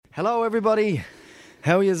Hello everybody,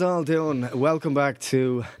 how are you all doing? Welcome back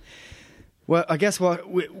to, well, I guess what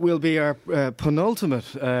will be our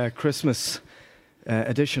penultimate Christmas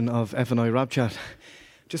edition of F&I Rap Chat.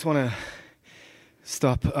 Just want to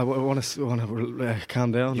stop, I want to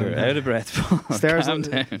calm down. You're out of breath, Paul. Stairs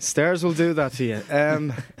will do that to you.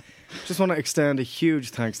 Just want to extend a huge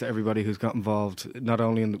thanks to everybody who's got involved, not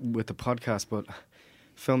only with the podcast, but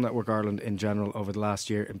Film Network Ireland in general over the last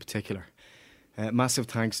year in particular. Massive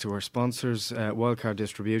thanks to our sponsors, Wildcard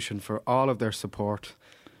Distribution, for all of their support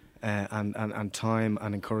and time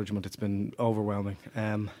and encouragement. It's been overwhelming.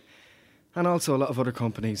 And also a lot of other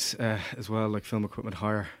companies as well, like Film Equipment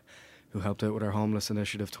Hire, who helped out with our Homeless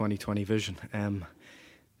Initiative 2020 vision.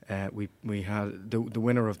 We had the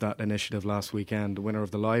winner of that initiative last weekend. The winner of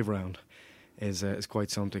the live round is quite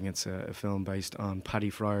something. It's a film based on Paddy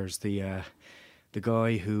Fryers, the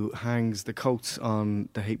guy who hangs the coats on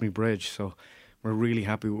the Halfpenny Bridge. So we're really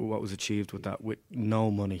happy with what was achieved with that, with no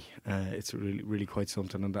money. It's really, really quite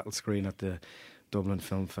something, and that'll screen at the Dublin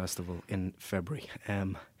Film Festival in February.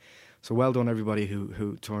 So well done everybody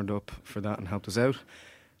who turned up for that and helped us out.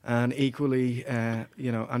 And equally,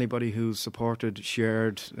 anybody who's supported,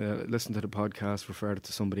 shared, listened to the podcast, referred it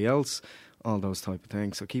to somebody else, all those type of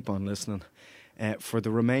things. So keep on listening. For the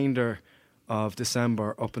remainder of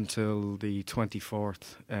December up until the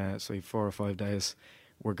 24th, so 4 or 5 days,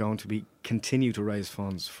 we're going to continue to raise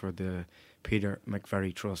funds for the Peter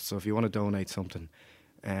McVerry Trust. So if you want to donate something,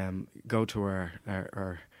 go to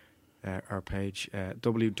our page,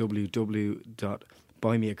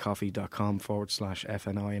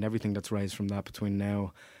 www.buymeacoffee.com/FNI, and everything that's raised from that between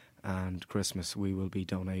now and Christmas, we will be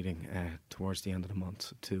donating towards the end of the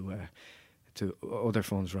month to other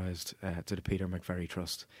funds raised to the Peter McVerry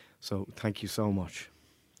Trust. So thank you so much.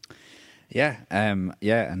 Yeah, and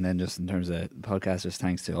then just in terms of podcasters,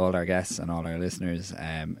 thanks to all our guests and all our listeners.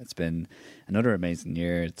 It's been another amazing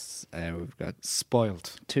year. We've got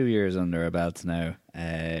spoiled 2 years under our belts now.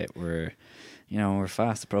 We're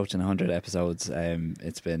fast approaching 100 episodes.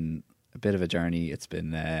 It's been a bit of a journey. It's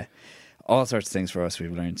been all sorts of things for us.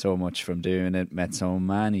 We've learned so much from doing it, met so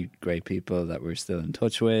many great people that we're still in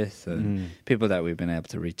touch with, and people that we've been able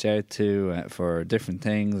to reach out to for different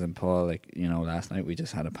things. And Paul, last night we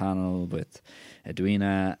just had a panel with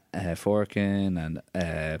Edwina Forkin and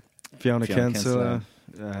Fiona Kinsella,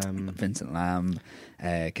 Vincent Lamb,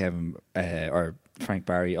 Kevin or Frank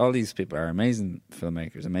Barry. All these people are amazing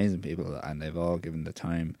filmmakers, amazing people, and they've all given the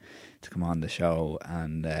time to come on the show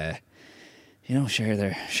and share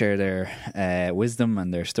their wisdom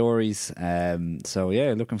and their stories.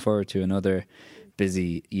 Looking forward to another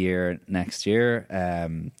busy year next year.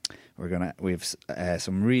 We've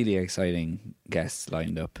some really exciting guests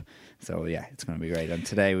lined up. So yeah, it's going to be great. And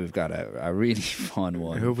today we've got a really fun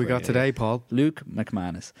one. Who have we got today, Paul? Luke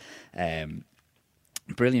McManus,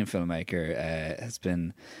 brilliant filmmaker, has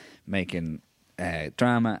been making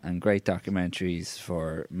drama and great documentaries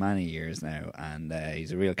for many years now, and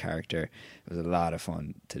he's a real character. It was a lot of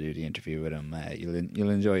fun to do the interview with him. You'll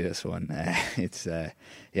enjoy this one. It's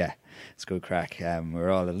good crack. We're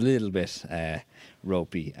all a little bit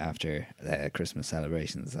ropey after Christmas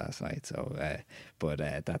celebrations last night, so but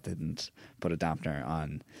that didn't put a dampener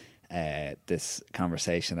on this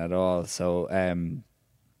conversation at all. So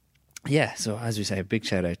so as we say, a big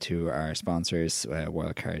shout out to our sponsors,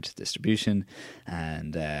 Wildcard Distribution,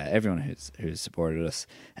 and everyone who's supported us.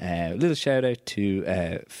 A little shout out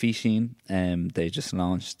to Fishing. They just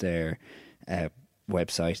launched their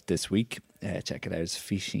website this week. Check it out, it's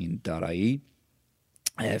fishing.ie.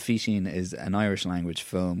 Fishing is an Irish language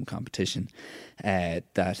film competition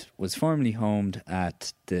that was formerly homed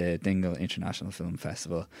at the Dingle International Film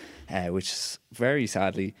Festival, which very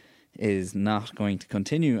sadly is not going to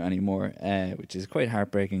continue anymore, which is quite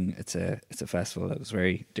heartbreaking. It's a festival that was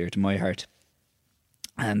very dear to my heart,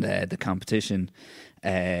 and the competition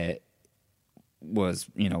was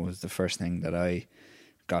the first thing that I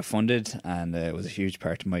got funded, and it was a huge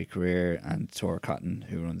part of my career. And Tor Cotton,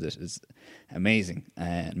 who runs it, is amazing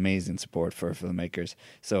support for filmmakers.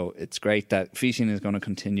 So it's great that Fishing is going to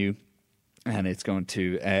continue, and it's going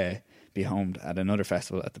to be homed at another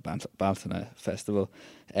festival, at the Baltana Festival.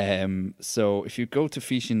 So if you go to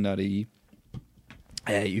fishing.ie,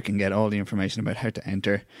 you can get all the information about how to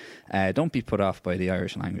enter. Don't be put off by the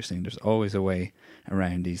Irish language thing. There's always a way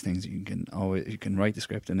around these things. You can write the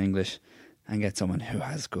script in English and get someone who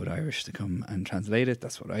has good Irish to come and translate it.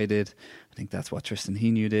 That's what I did. I think that's what Tristan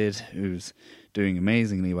Heaney did, who's doing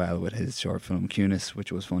amazingly well with his short film Cunis,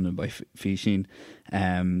 which was funded by Fishing.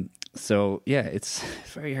 So yeah, it's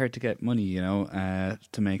very hard to get money, to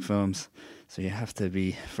make films. So you have to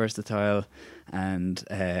be versatile and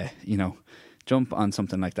jump on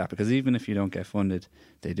something like that, because even if you don't get funded,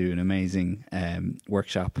 they do an amazing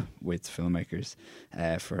workshop with filmmakers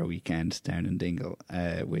for a weekend down in Dingle,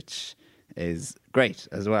 which is great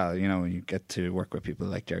as well. You get to work with people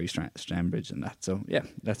like Jerry Strambridge and that. So yeah,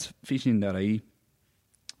 that's featuring.ie.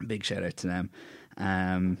 Big shout out to them.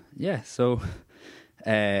 So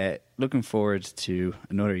looking forward to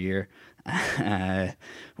another year.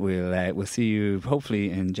 We'll see you hopefully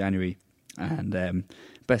in January, and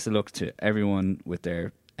best of luck to everyone with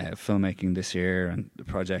their filmmaking this year and the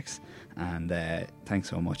projects, and thanks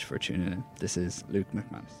so much for tuning in. This is Luke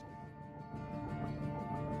McManus.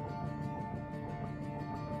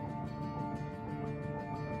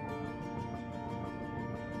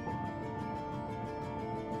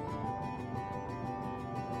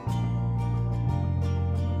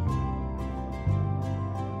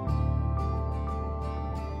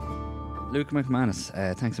 Luke McManus,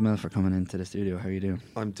 thanks a million for coming into the studio. How are you doing?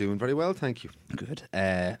 I'm doing very well, thank you. Good.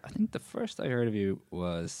 I think the first I heard of you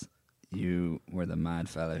was you were the mad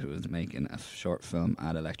fella who was making a short film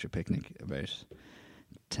at Electric Picnic about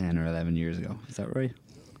 10 or 11 years ago. Is that right?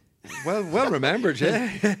 Well remembered, yeah.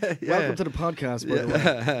 Welcome to the podcast, by the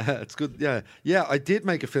way. It's good, yeah. Yeah, I did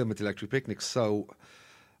make a film at the Electric Picnic, so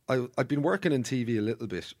I'd been working in TV a little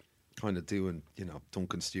bit, kind of doing,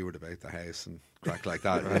 Duncan Stewart about the house and crack like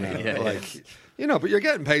that. But you're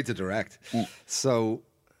getting paid to direct. Mm. So,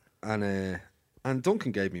 and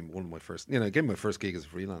Duncan gave me one of my first, gave me my first gig as a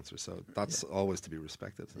freelancer. So that's always to be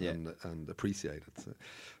respected and appreciated. So,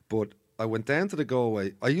 but I went down to the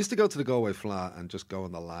Galway. I used to go to the Galway Flat and just go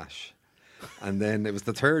on the lash. And then it was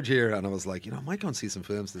the third year, and I was like, I might go and see some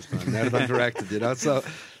films this time now that I'm directed, So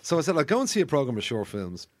I said, I'll go and see a program of short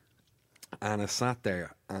films. And I sat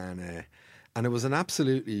there, and it was an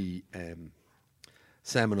absolutely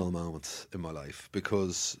seminal moment in my life,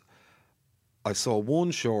 because I saw one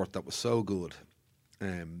short that was so good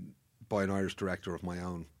by an Irish director of my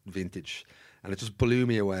own vintage, and it just blew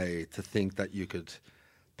me away to think that you could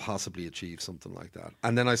possibly achieve something like that.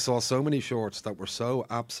 And then I saw so many shorts that were so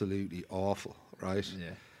absolutely awful, right?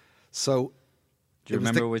 Yeah. So... Do you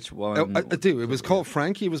remember which one? I do. It was called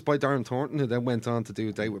Frankie. It was by Darren Thornton, who then went on to do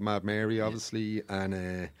A Date with Mad Mary, obviously,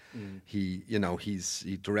 and he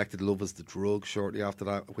directed Love Is the Drug shortly after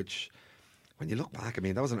that. Which, when you look back,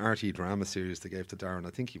 that was an RT drama series they gave to Darren.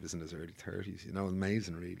 I think he was in his early 30s.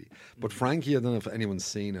 Amazing, really. But Frankie, I don't know if anyone's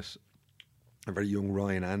seen it. A very young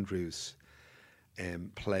Ryan Andrews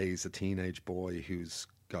plays a teenage boy who's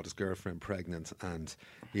got his girlfriend pregnant, and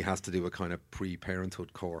he has to do a kind of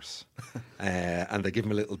pre-parenthood course, and they give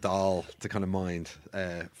him a little doll to kind of mind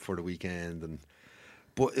for the weekend.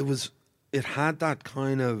 But it had that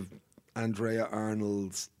kind of Andrea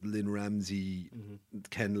Arnold's, Lynn Ramsey,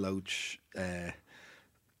 Ken Loach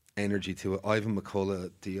energy to it. Ivan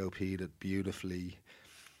McCullough DOP'd it beautifully,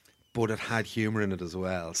 but it had humour in it as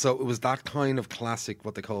well. So it was that kind of classic,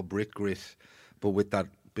 what they call Brit grit, but with that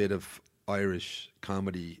bit of Irish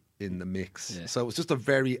comedy in the mix. Yeah. So it was just a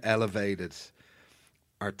very elevated,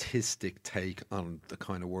 artistic take on the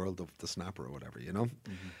kind of world of the Snapper or whatever,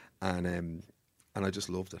 And I just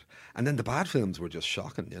loved it. And then the bad films were just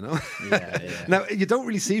shocking, Yeah. Now, you don't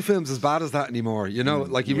really see films as bad as that anymore, you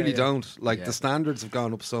really don't. The standards have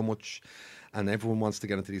gone up so much, and everyone wants to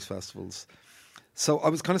get into these festivals. So I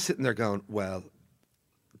was kind of sitting there going, well,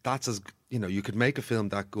 that's as... you could make a film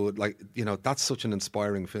that good. That's such an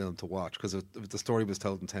inspiring film to watch, because the story was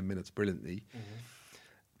told in 10 minutes brilliantly.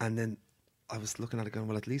 Mm-hmm. And then I was looking at it going,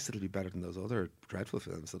 well, at least it'll be better than those other dreadful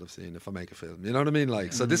films that I've seen if I make a film. You know what I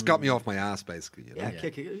mean? So this got me off my ass, basically.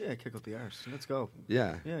 Kick up the arse. Let's go.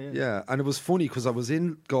 Yeah. And it was funny, because I was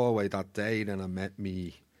in Galway that day, and I met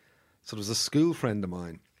so there was a school friend of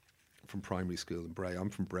mine from primary school in Bray. I'm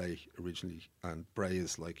from Bray originally, and Bray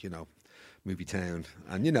is movie town,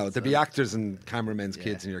 and there'd be actors and cameramen's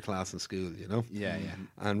kids in your class in school,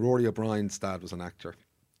 And Rory O'Brien's dad was an actor,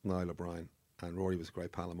 Niall O'Brien, and Rory was a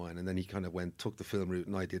great pal of mine. And then he kind of took the film route,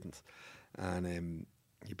 and I didn't, and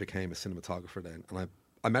he became a cinematographer then. And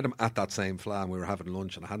I met him at that same flat, and we were having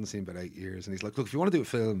lunch, and I hadn't seen him about 8 years, and he's like, look, if you want to do a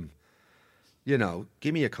film,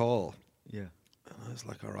 give me a call. Yeah. And I was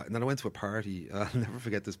like, all right. And then I went to a party. I'll never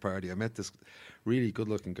forget this party. I met this really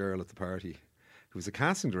good-looking girl at the party who was a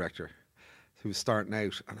casting director, who was starting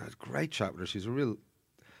out, and I had a great chat with her. She's a real... And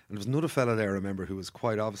there was another fella there, I remember, who was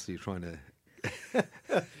quite obviously trying to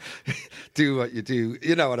do what you do,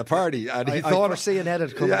 at a party. And he I thought, foresee an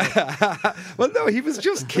edit coming. well, no, he was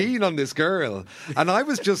just keen on this girl, and I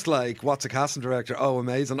was just like, "What's a casting director? Oh,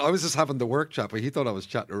 amazing!" I was just having the work chat, but he thought I was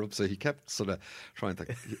chatting her up, so he kept sort of trying to.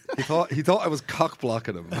 He thought I was cock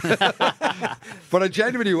blocking him, but I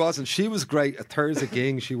genuinely wasn't. She was great at Thursday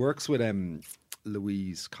Ging. She works with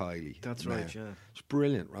Louise Kiley. That's right. Yeah, she's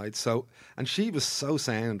brilliant, right? So, and she was so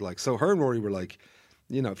sound. Like, so her and Rory were like,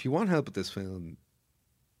 if you want help with this film,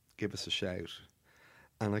 give us a shout.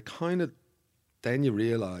 And I kind of, then you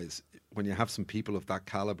realise when you have some people of that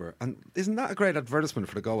calibre, and isn't that a great advertisement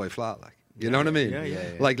for the Galway flat? Like, you know what I mean?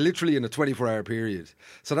 Yeah. Like literally in a 24-hour period.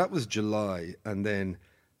 So that was July, and then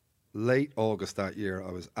late August that year,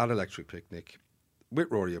 I was at Electric Picnic with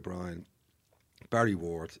Rory O'Brien, Barry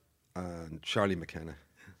Ward, and Charlie McKenna.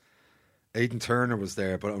 Aidan Turner was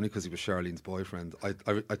there, but only because he was Charlene's boyfriend.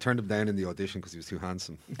 I turned him down in the audition because he was too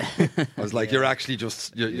handsome. I was like, "You're actually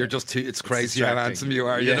you're just too. It's crazy how handsome you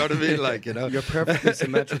are." You know what I mean? Like, you're perfectly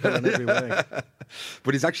symmetrical in every way.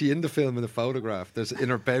 But he's actually in the film in a photograph. There's in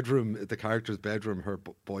her bedroom, the character's bedroom, her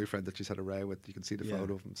boyfriend that she's had a row with. You can see the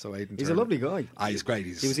photo of him. So Aidan he's Turner. a lovely guy. He's great.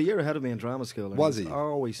 He was a year ahead of me in drama school. Was he?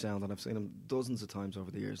 Always sound, and I've seen him dozens of times over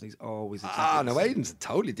the years, and he's always. No, Aidan's a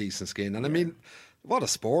totally decent skin, and I mean, what a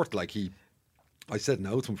sport! Like I said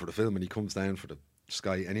no to him for the film, and he comes down for the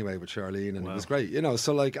Sky anyway with Charlene, and it was great,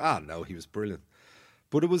 So like, no, he was brilliant.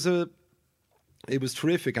 But it was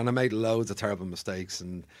terrific, and I made loads of terrible mistakes,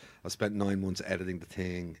 and I spent 9 months editing the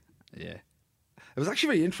thing. Yeah, it was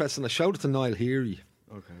actually very interesting. I showed it to Niall Heary.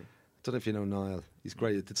 Okay, don't know if you know Niall. He's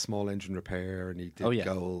great. He did Small Engine Repair, and he did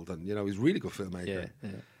Gold, and he's a really good filmmaker. Yeah.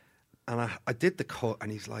 And I did the cut,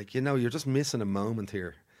 and he's like, you're just missing a moment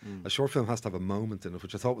here. A short film has to have a moment in it,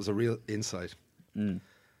 which I thought was a real insight. And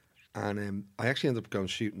I actually ended up going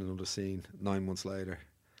shooting another scene 9 months later.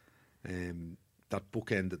 That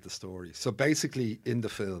bookended the story. So basically, in the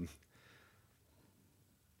film,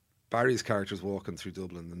 Barry's character's walking through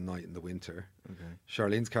Dublin the night in the winter. Okay.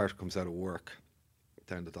 Charlene's character comes out of work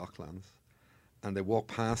down the Docklands, and they walk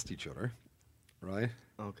past each other, right?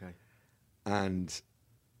 Okay. And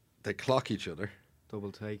they clock each other.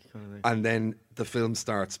 Double take kind of thing. And then the film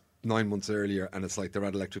starts 9 months earlier, and it's like they're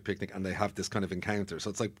at Electric Picnic and they have this kind of encounter. So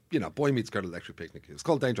it's like, boy meets girl at Electric Picnic. It's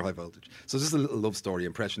called Danger High Voltage. So it's just a little love story,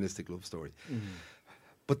 impressionistic love story.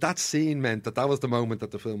 But that scene meant that was the moment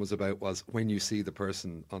that the film was about, was when you see the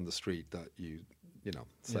person on the street that you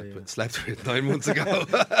slept with 9 months ago.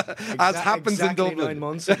 As happens exactly in Dublin. 9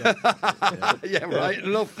 months ago. Yeah, right.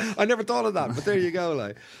 Look, I never thought of that, but there you go.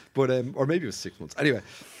 Like, but or maybe it was 6 months. Anyway,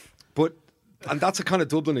 and that's a kind of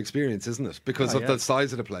Dublin experience, isn't it? Because of the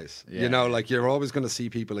size of the place. Like you're always going to see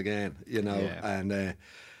people again,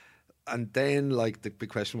 and then like the big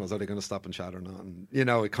question was, are they going to stop and chat or not? And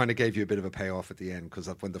it kind of gave you a bit of a payoff at the end, because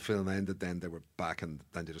when the film ended, then they were back, and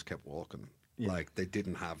then they just kept walking. Like they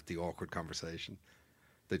didn't have the awkward conversation.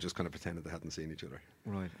 They just kind of pretended they hadn't seen each other.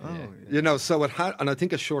 Right. So it had, and I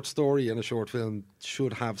think a short story and a short film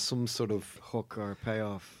should have some sort of hook or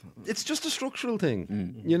payoff. It's just a structural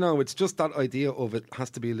thing. It's just that idea of it has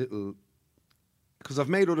to be a little. Because I've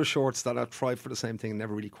made other shorts that I've tried for the same thing and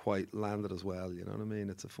never really quite landed as well. You know what I mean?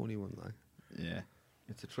 It's a funny one, like. Yeah,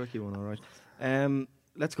 it's a tricky one. All right.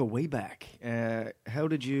 Let's go way back.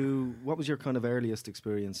 What was your kind of earliest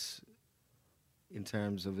experience in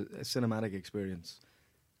terms of a cinematic experience,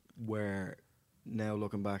 where now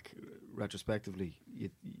looking back retrospectively,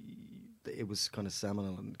 it was kind of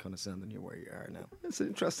seminal and kind of sending you where you are now? It's an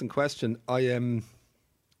interesting question. I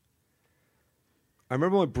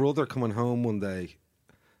remember my brother coming home one day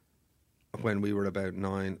when we were about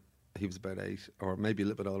 9. He was about 8, or maybe a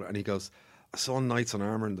little bit older, and he goes, "I saw knights in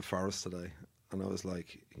armour in the forest today." And I was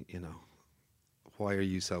like, why are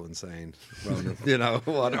you so insane, Ronan?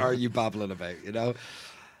 What are you babbling about,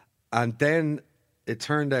 And then it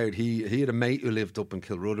turned out he had a mate who lived up in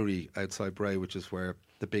Kilruddery outside Bray, which is where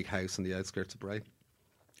the big house on the outskirts of Bray,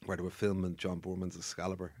 where they were filming John Boorman's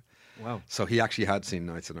Excalibur. Wow. So he actually had seen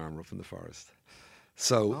knights in armour up in the forest.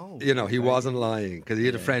 So, he wasn't lying, because he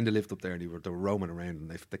had a friend who lived up there, and they were roaming around, and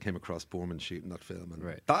they came across Boorman shooting that film. And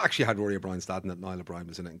that actually had Rory O'Brien's dad in it, Niall O'Brien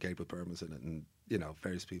was in it, and Gabriel Byrne was in it, and,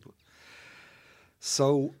 various people.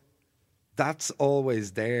 So that's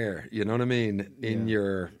always there, you know what I mean, in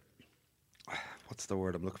your, what's the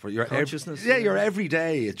word I'm looking for? Your consciousness. Your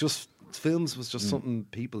everyday. It just, films was just something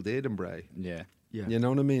people did in Bray. Yeah. You know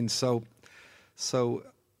what I mean? So,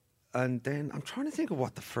 and then I'm trying to think of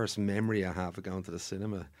what the first memory I have of going to the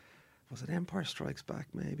cinema. Was it Empire Strikes Back,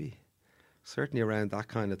 maybe? Certainly around that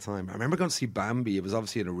kind of time. I remember going to see Bambi. It was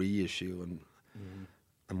obviously in a reissue,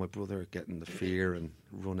 and my brother getting the fear and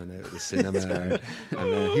running out of the cinema.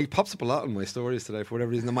 And he pops up a lot in my stories today for whatever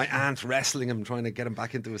reason. And my aunt wrestling him, trying to get him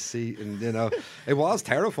back into a seat. And, you know, it was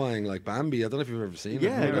terrifying, like Bambi. I don't know if you've ever seen it.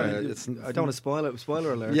 Yeah, I don't want to spoil it.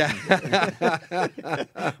 Spoiler alert.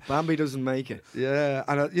 Yeah. Bambi doesn't make it. Yeah.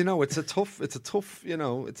 And, you know, it's a tough, you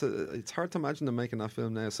know, it's hard to imagine them making that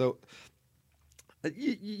film now. So,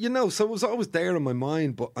 you know, so it was always there in my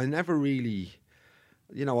mind, but I never really,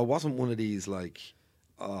 you know, I wasn't one of these, like,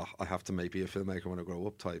 oh, I have to maybe be a filmmaker when I grow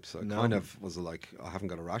up types. I kind of was like, I haven't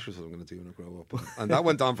got a rash of what I'm going to do when I grow up. And that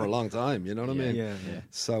went on for a long time, you know what I mean? Yeah.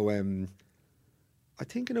 So I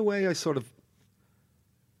think in a way I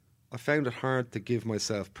I found it hard to give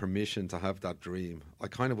myself permission to have that dream. I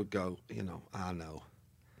kind of would go, you know, no.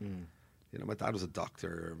 You know, my dad was a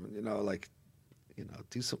doctor, you know, like, you know,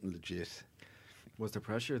 do something legit. Was there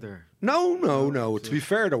pressure there? No. To be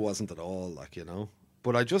fair, there wasn't at all, like, you know.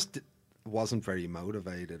 But I just wasn't very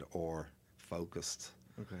motivated or focused.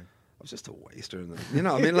 Okay. I was just a waster. You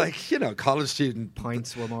know, I mean, like, you know, college student.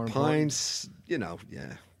 Pints were more Pints, you know,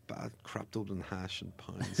 yeah. Bad crap Dublin hash and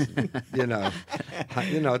pints. And, you know,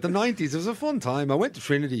 the 90s, it was a fun time. I went to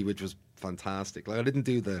Trinity, which was fantastic. Like, I didn't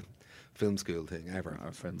do the film school thing ever.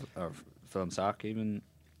 Or film sock even.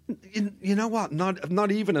 You know what?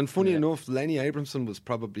 Not even. And funny enough, Lenny Abramson was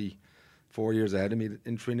probably 4 years ahead of me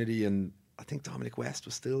in Trinity, and I think Dominic West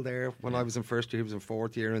was still there when I was in first year. He was in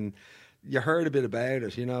fourth year, and you heard a bit about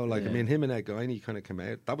it. You know, like I mean, him and Ed Guiney kind of came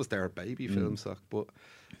out. That was their baby film sock. But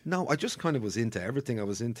no, I just kind of was into everything. I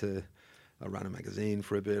ran a magazine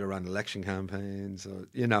for a bit. I ran election campaigns.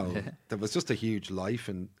 You know, there was just a huge life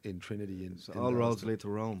in Trinity. So all roads lead to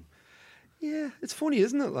Rome. Yeah, it's funny,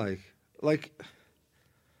 isn't it? Like.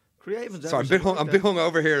 Creative. Sorry, I'm a bit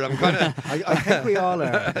hungover here. I'm kind of. I think we all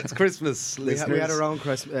are. It's Christmas. We had our own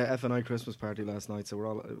F&I Christmas party last night, so we're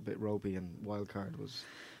all a bit ropey, and Wildcard was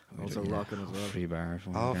also rocking as well. Free bar.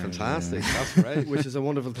 Oh, fantastic! That's great. Which is a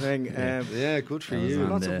wonderful thing. Yeah, good for you.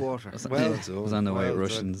 Lots of water. Well done. I was on the way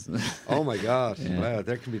Russians. Oh my God! Wow,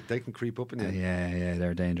 they can creep up in you. Yeah,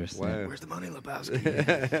 they're dangerous. Wow. Yeah. Where's the money,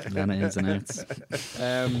 Lebowski? Lana ins and outs.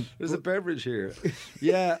 There's a beverage here.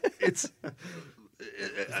 Yeah, it's.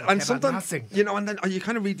 And sometimes, you know, and then you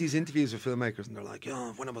kind of read these interviews with filmmakers, and they're like,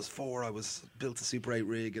 "Oh, when I was 4, I was built a Super 8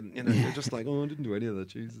 rig," and you know, you're just like, "Oh, I didn't do any of that,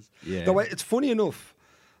 Jesus." Yeah. Though it's funny enough,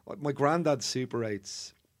 like my granddad's Super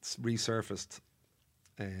 8s resurfaced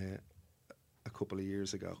a couple of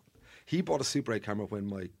years ago. He bought a Super 8 camera when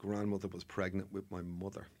my grandmother was pregnant with my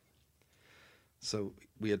mother. So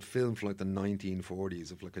we had film from like the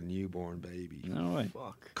 1940s of like a newborn baby. No way.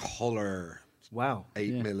 Fuck. Colour. Wow.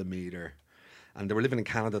 8mm. And they were living in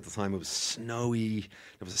Canada at the time. It was snowy.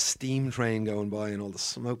 There was a steam train going by and all the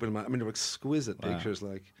smoke. I mean, they were exquisite pictures.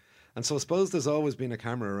 Like, and so I suppose there's always been a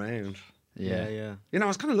camera around. Yeah. You know, I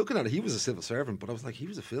was kind of looking at it. He was a civil servant, but I was like, he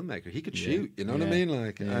was a filmmaker. He could shoot. You know what I mean?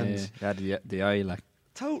 Like, and he had the eye, like.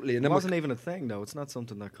 Totally. And it wasn't even a thing, though. It's not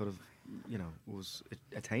something that could have, you know, was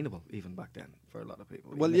attainable even back then for a lot of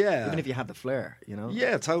people. Well, even if you had the flair, you know.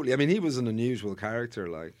 Yeah, totally. I mean, he was an unusual character,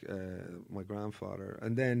 like my grandfather.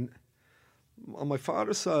 And then on my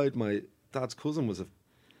father's side, my dad's cousin was a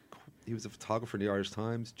photographer in the Irish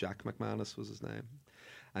Times. Jack McManus was his name.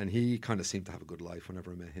 And he kind of seemed to have a good life.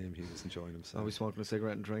 Whenever I met him, he was enjoying himself. Always smoking a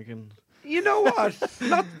cigarette and drinking. You know what?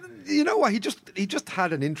 You know what? He just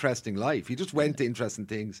had an interesting life. He just went to interesting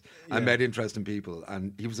things and met interesting people.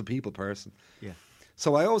 And he was a people person. Yeah.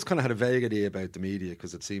 So I always kind of had a vague idea about the media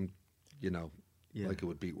because it seemed, you know, like it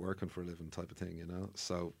would be working for a living type of thing, you know.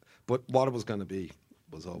 So, but what it was going to be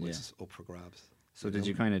was always up for grabs. So did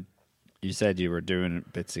you kind of? You said you were doing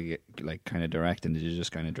bits of like kind of directing. Did you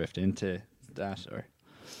just kind of drift into that, or?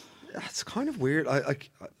 It's kind of weird.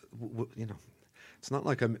 You know, it's not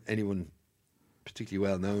like I'm anyone particularly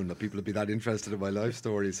well known that people would be that interested in my life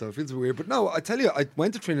story. So it feels weird. But no, I tell you, I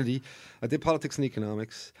went to Trinity. I did politics and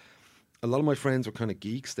economics. A lot of my friends were kind of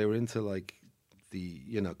geeks. They were into like the,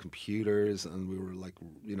 you know, computers, and we were like,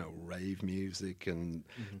 you know, rave music and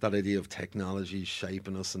that idea of technology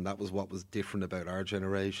shaping us, and that was what was different about our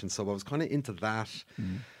generation. So I was kind of into that.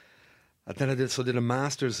 And then I did a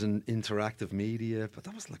master's in interactive media, but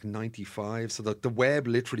that was like 95. So the web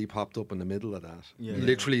literally popped up in the middle of that.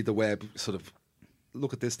 Literally the web sort of,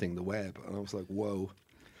 look at this thing, the web. And I was like, whoa.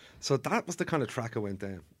 So that was the kind of track I went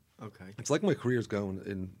down. Okay. It's like my career's going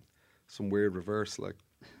in some weird reverse. Like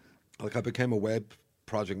I became a web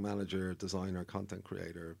project manager, designer, content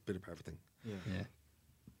creator, bit of everything. Yeah.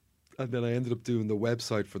 And then I ended up doing the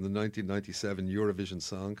website for the 1997 Eurovision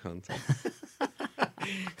Song Contest.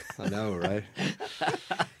 I know, right?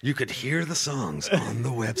 You could hear the songs on the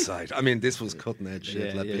website. I mean, this was cutting edge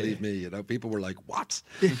shit. Believe me, you know, people were like, "What?"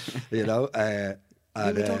 You know, and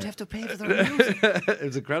we don't have to pay for their music. it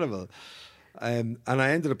was incredible. And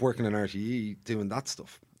I ended up working in RTE doing that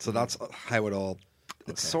stuff. So that's how it all.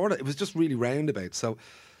 It's sort of. It was just really roundabout. So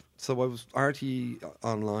I was RTE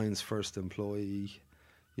Online's first employee.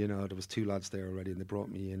 You know, there was 2 lads there already, and they brought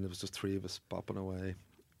me in. There was just 3 of us bopping away,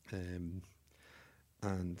 and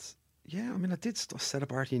yeah, I mean, I did set up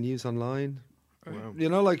RTE News Online. Wow. You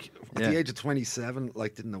know, like at the age of 27,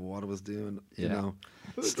 like didn't know what I was doing. You Yeah. know,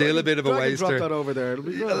 still a bit of a waster. Drop that over there. It'll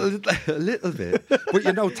be good. A little bit, but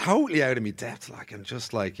you know, totally out of me depth. Like, and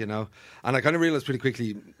just like, you know, and I kind of realized pretty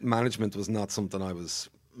quickly management was not something I was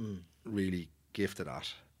really gifted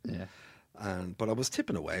at. Yeah. But I was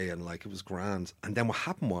tipping away, and like it was grand. And then what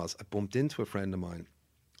happened was I bumped into a friend of mine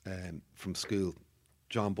from school,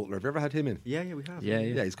 John Butler. Have you ever had him in? Yeah, we have. Yeah.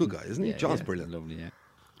 Yeah, he's a good guy, isn't he? Yeah, John's yeah. brilliant. Lovely, yeah.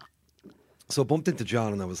 So I bumped into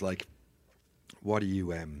John, and I was like, "What are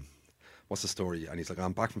you? What's the story?" And he's like,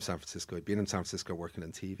 "I'm back from San Francisco. I've been in San Francisco working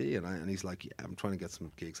in TV." And he's like, "Yeah, I'm trying to get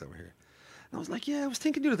some gigs over here." And I was like, "Yeah, I was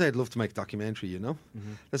thinking the other day I'd love to make a documentary. You know,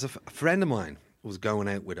 there's a friend of mine was going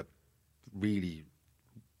out with a really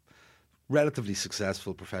relatively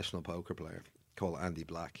successful professional poker player called Andy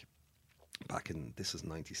Black. Back in this is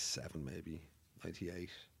 '97, maybe '98."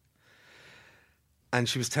 And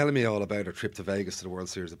she was telling me all about her trip to Vegas to the World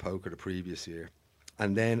Series of Poker the previous year.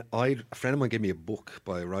 And then a friend of mine gave me a book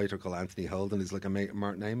by a writer called Anthony Holden. He's like a mate of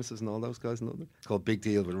Martin Amos's and all those guys in London. It's called Big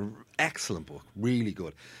Deal, but an excellent book, really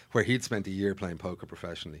good, where he'd spent a year playing poker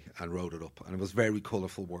professionally and wrote it up. And it was a very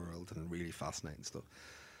colourful world and really fascinating stuff.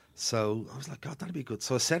 So I was like, God, that'd be good.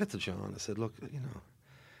 So I said it to John. I said, look, you know,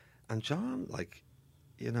 and John, like,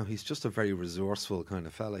 you know, he's just a very resourceful kind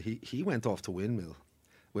of fella. He went off to Windmill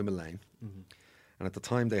Lane. And at the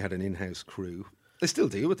time, they had an in-house crew. They still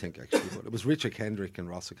do, I think, actually. But it was Richard Kendrick and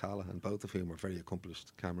Ross O'Callaghan, both of whom are very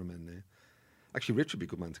accomplished cameramen now. Actually, Richard would be a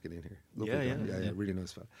good man to get in here. Lovely guy. Yeah, really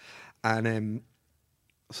nice fella. And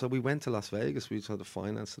so we went to Las Vegas. We tried to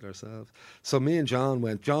finance it ourselves. So me and John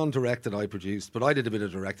went. John directed, I produced. But I did a bit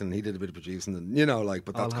of directing and he did a bit of producing. And, you know, like,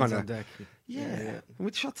 but that's kind of... Yeah. And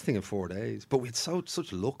we shot the thing in 4 days. But we had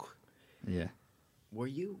such luck. Yeah. Were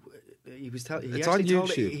you? He was. It's on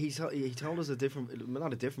YouTube. He told us a different,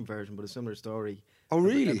 not a different version, but a similar story. Oh,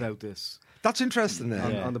 really? About this. That's interesting.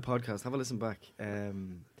 Now on the podcast. Have a listen back. I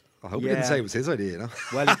hope he didn't say it was his idea. You know.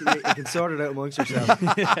 Well, you can sort it out amongst yourselves.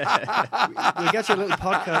 We'll get you a little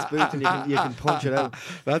podcast booth, and you can punch it out.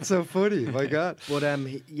 That's so funny. My God. But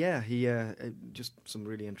he just some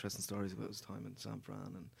really interesting stories about his time in San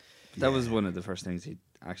Fran, and That was one of the first things he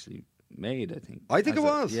actually made, I think. I think it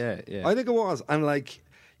was. Yeah. I think it was. And like,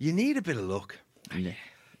 you need a bit of luck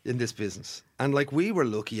in this business. And like, we were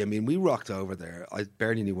lucky. I mean, we rocked over there. I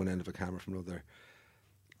barely knew one end of a camera from another.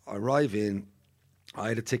 I arrive in. I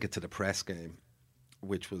had a ticket to the press game,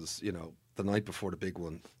 which was, you know, the night before the big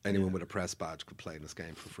one. Anyone with a press badge could play in this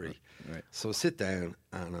game for free. Right. So I sit down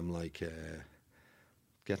and I'm like,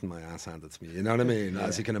 getting my ass handed to me. You know what I mean?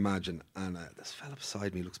 As you can imagine. And this fella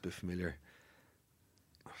beside me looks a bit familiar.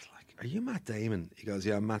 I was like, "Are you Matt Damon?" He goes,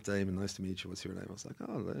 "Yeah, I'm Matt Damon. Nice to meet you. What's your name?" I was like,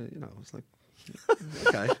 "Oh, you know." I was like,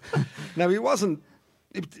 "Okay." Now he wasn't.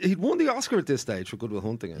 He'd won the Oscar at this stage for Good Will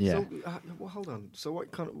Hunting. Yeah. So, well, hold on. So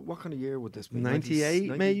what kind of year would this be?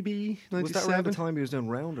 98 maybe. 97? Was that around the time he was doing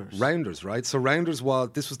Rounders? Rounders, right? So Rounders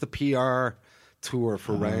this was the PR tour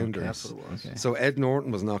for Rounders. Okay, that's what it was. Okay. So Ed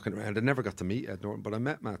Norton was knocking around. I never got to meet Ed Norton, but I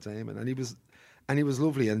met Matt Damon, and he was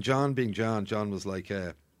lovely. And John, being John was like,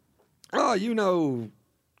 "Oh, you know,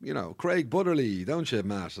 Craig Butterley, don't you,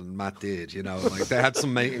 Matt?" And Matt did, you know, like they had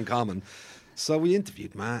some mate in common. So we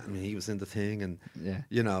interviewed Matt, and he was in the thing, and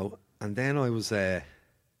you know, and then I was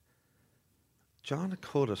John had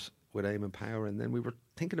cut it with Eamon Power, and then we were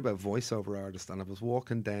thinking about voiceover artists, and I was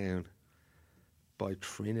walking down by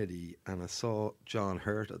Trinity, and I saw John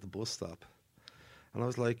Hurt at the bus stop, and I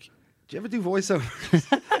was like, "Do you ever do voiceover?"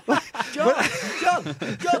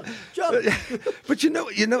 John. But you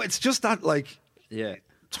know, it's just that like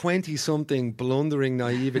 20-something blundering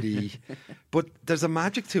naivety, but there's a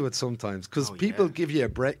magic to it sometimes because people give you a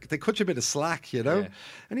break. They cut you a bit of slack, you know. Yeah.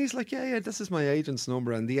 And he's like, "Yeah, this is my agent's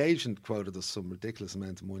number," and the agent quoted us some ridiculous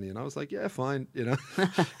amount of money, and I was like, "Yeah, fine," you know,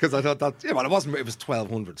 because I thought that it wasn't. It was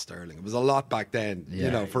 1,200 sterling. It was a lot back then, you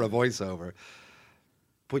know, for a voiceover.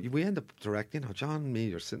 But we end up directing. You know, John and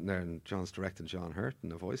me are sitting there, and John's directing John Hurt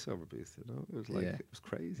in a voiceover booth. You know, it was like it was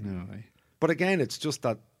crazy. No way. But again, it's just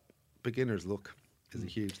that beginner's luck is a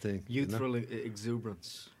huge thing. Youthful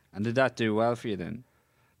exuberance. And did that do well for you then?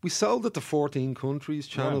 We sold it to 14 countries.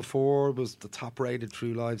 Channel Wow. 4 was the top-rated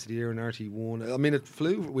True Lives of the year in RT1. I mean, it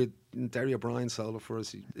flew with Derry O'Brien sold it for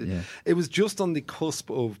us. It was just on the cusp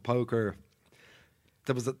of poker.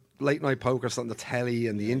 There was a late-night poker on the telly,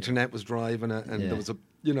 and the internet was driving it, and there was a,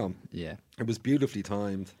 Yeah. it was beautifully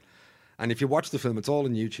timed. And if you watch the film, it's all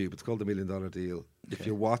on YouTube. It's called The $1 Million Deal. If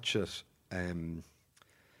you watch it,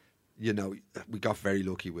 we got very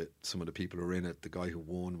lucky with some of the people who were in it. The guy who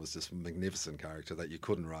won was this magnificent character that you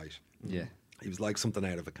couldn't write. Yeah. He was like something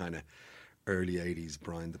out of a kind of early 80s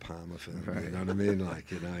Brian De Palma film. You know what I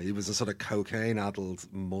mean? He was a sort of cocaine-addled,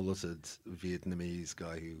 mulleted Vietnamese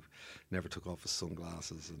guy who never took off his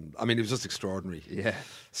sunglasses. And I mean, he was just extraordinary. Yeah.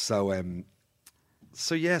 So,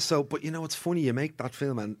 but it's funny, you make that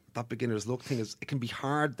film and that beginner's luck thing, it can be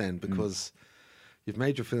hard then because you've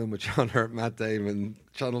made your film with John Hurt, Matt Damon,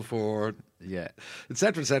 Channel 4, Yeah.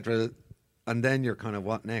 etc., and then you're kind of,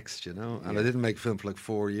 what next, And I didn't make film for like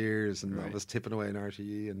 4 years, and I was tipping away in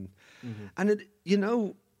RTE, and it,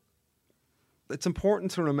 it's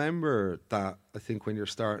important to remember that I think when you're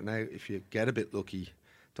starting out, if you get a bit lucky,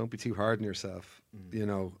 don't be too hard on yourself,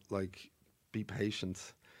 be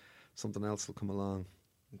patient. Something else will come along,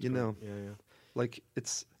 Yeah. Like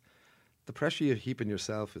it's the pressure you heap on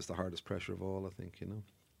yourself is the hardest pressure of all, I think, in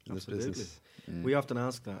this business. We often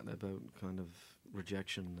ask that about kind of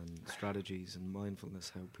rejection and strategies and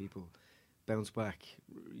mindfulness, how people bounce back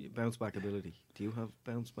ability. Do you have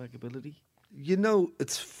bounce back ability?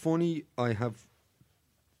 It's funny,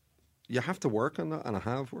 you have to work on that, and I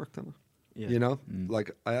have worked on it. Yeah.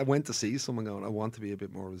 Like I went to see someone going, I want to be a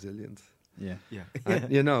bit more resilient. Yeah. Yeah.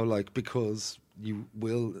 And, because you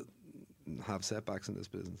will have setbacks in this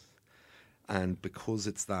business. And because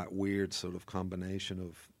it's that weird sort of combination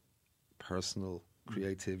of personal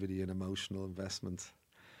creativity and emotional investment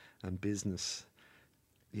and business,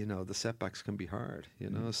 the setbacks can be hard,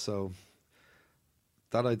 So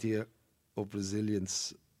that idea of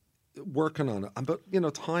resilience, working on it. But,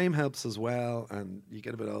 time helps as well, and you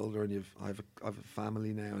get a bit older and I have a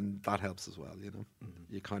family now, and that helps as well,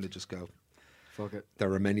 You kind of just go, fuck it.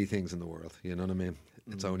 There are many things in the world, you know what I mean?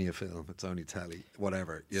 It's only a film, it's only telly,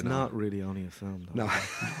 whatever, It's not really only a film, though. No.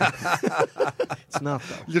 It's not,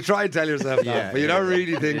 though. You try and tell yourself that, but you're not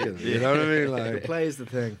really thinking, you know what I mean? The Like, play is the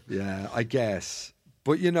thing. yeah, I guess.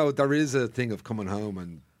 But, there is a thing of coming home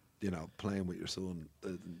and, playing with your son,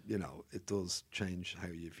 it does change how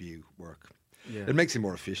you view work. Yeah. It makes you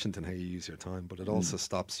more efficient in how you use your time, but it also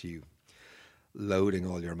stops you loading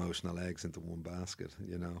all your emotional eggs into one basket,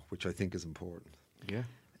 which I think is important.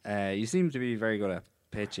 Yeah. You seem to be very good at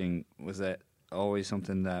pitching. Was it always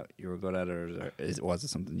something that you were good at, or was it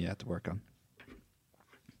something you had to work on?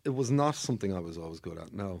 It was not something I was always good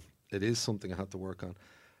at, no. It is something I had to work on.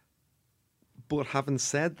 But having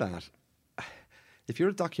said that, if you're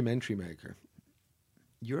a documentary maker,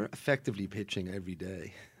 you're effectively pitching every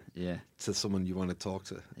day to someone you want to talk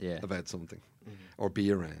to about something or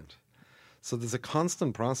be around. So there's a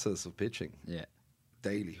constant process of pitching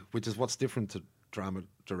daily, which is what's different to drama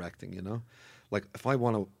directing, Like if I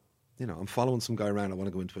want to, I'm following some guy around, I want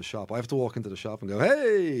to go into a shop, I have to walk into the shop and go,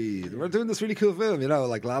 hey, we're doing this really cool film,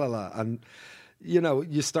 like la la la. And,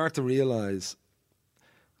 you start to realise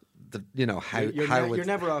that, you're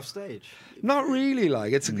never off stage. Not really,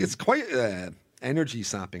 like it's quite energy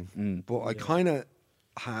sapping, but I kind of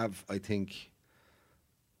have, I think,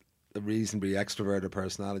 a reasonably extroverted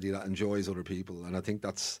personality that enjoys other people, and I think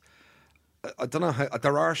that's, I don't know how,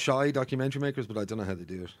 there are shy documentary makers, but I don't know how they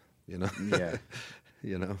do it, Yeah.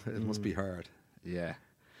 It must be hard. Yeah.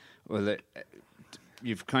 Well,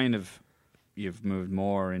 you've moved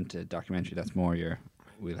more into documentary. That's more your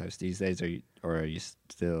wheelhouse these days, or are you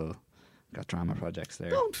still got drama projects there?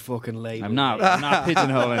 Don't fucking label. I'm not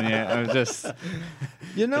pigeonholing you. I'm just.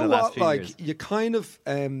 You know the last what? few Like years. you kind of.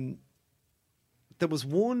 There was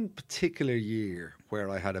one particular year where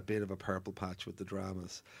I had a bit of a purple patch with the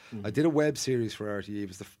dramas. I did a web series for RTE. It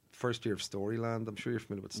was the first year of Storyland. I'm sure you're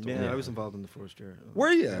familiar with Storyland. Yeah, I was involved in the first year.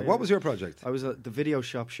 Were you? Yeah, What was your project? I was at the video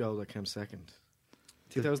shop show that came second.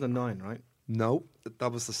 2009, right? No,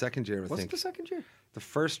 that was the second year, I Was it think. the second year? The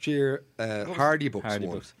first year, Hardy Books Hardy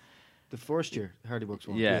won. Books. The first year, Hardy Books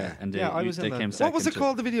won. Yeah, and Yeah, I was they in that. came What second. What was it to-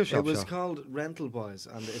 called, the video shop It was show? called Rental Boys,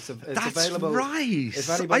 and it's That's available. right. If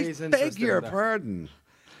I anybody's beg interested your in that. pardon.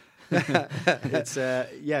 It's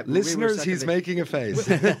yeah. Listeners, he's making a face.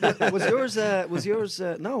 Was yours?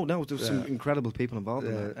 No. There was some incredible people involved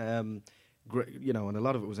in Yeah. that. And a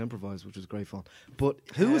lot of it was improvised, which was great fun. But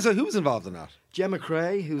Who was involved in that? Gemma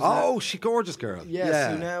Cray, who's She gorgeous girl.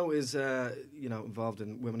 yes, who now is involved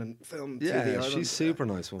in Women in Film. TV Yeah, Ireland, she's super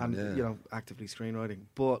nice woman. and yeah. actively screenwriting.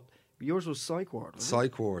 But Yours was Psych Ward.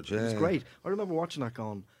 Psych Ward, yeah. It was great. I remember watching that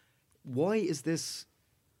going, why is this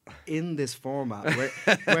in this format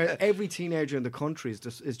where every teenager in the country is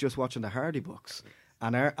just watching the Hardy books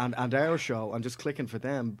and our show and just clicking for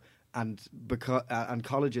them and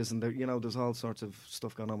colleges and there's all sorts of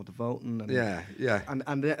stuff going on with the voting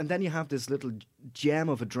and then you have this little gem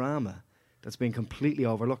of a drama that's been completely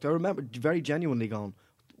overlooked. I remember very genuinely going,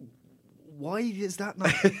 why is that not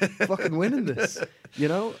fucking winning this?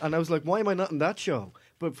 And I was like, why am I not in that show?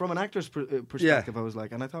 But from an actor's perspective, I was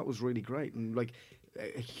like, and I thought it was really great and like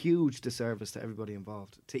a huge disservice to everybody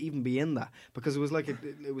involved to even be in that, because it was like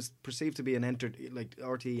it was perceived to be an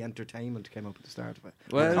RT entertainment came up at the start of it.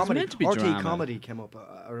 Well, it was meant to be RT drama. comedy came up.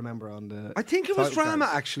 I remember on the. I think it was drama.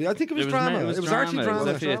 Actually, I think it was drama. It was RT drama. drama. It was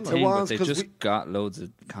actually a team, was, but they just got loads of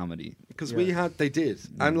comedy. Because they did,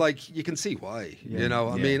 and like you can see why.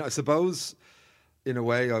 I mean, I suppose in a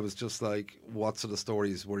way I was just like, what sort of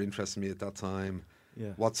stories were interesting me at that time?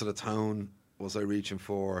 Yeah. What sort of tone was I reaching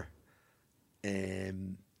for?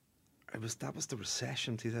 That was the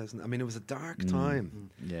recession 2000. I mean, it was a dark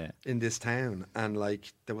time in this town, and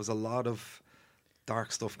like there was a lot of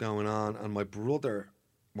dark stuff going on. And my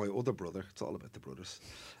other brother, it's all about the brothers,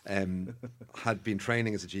 had been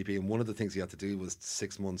training as a GP, and one of the things he had to do was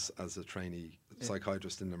 6 months as a trainee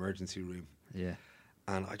psychiatrist in an emergency room. Yeah,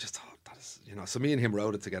 and I just thought that is, so me and him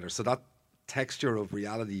wrote it together. So that texture of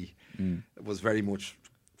reality was very much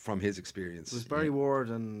from his experience. It was Barry Ward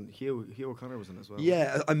and Hugh O'Connor was in as well.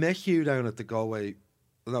 Yeah, I met Hugh down at the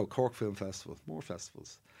Cork Film Festival, more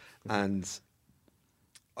festivals. And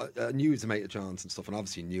I knew he was a mate of John's and stuff, and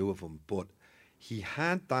obviously knew of him, but he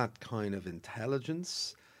had that kind of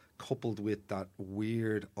intelligence coupled with that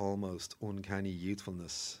weird, almost uncanny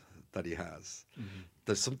youthfulness that he has.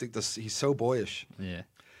 Mm-hmm. He's so boyish. Yeah.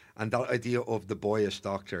 And that idea of the boyish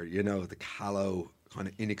doctor, the callow, kind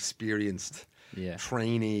of inexperienced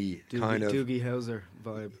trainee kind of Doogie Howser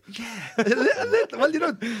vibe. Yeah, well,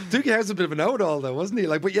 Doogie Howser's a bit of a know-it-all, though, wasn't he?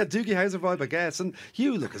 Like, but yeah, Doogie Howser vibe, I guess. And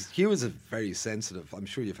Hugh is a very sensitive. I'm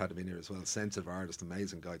sure you've had him in here as well. Sensitive artist,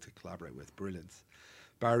 amazing guy to collaborate with, brilliant.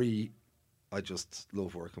 Barry, I just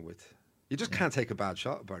love working with. You just can't take a bad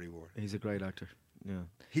shot at Barry Ward. He's a great actor. Yeah,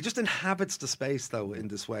 he just inhabits the space though in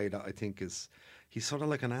this way that I think is. He's sort of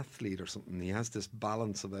like an athlete or something. He has this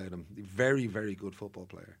balance about him. Very, very good football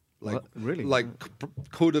player. Like, what? Really? Like,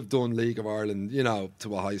 could have done League of Ireland,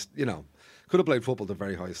 to a high, could have played football to a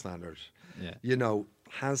very high standard. Yeah.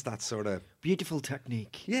 Has that sort of... beautiful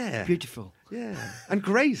technique. Yeah. Beautiful. Yeah. And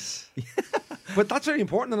grace. But that's very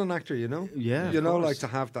important in an actor, Yeah, like to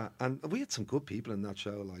have that. And we had some good people in that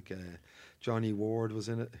show, like Johnny Ward was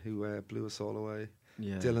in it, who blew us all away.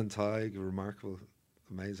 Yeah. Dylan Tighe, a remarkable,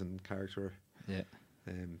 amazing character. Yeah.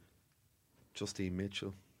 Justine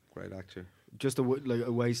Mitchell, great actor. Just a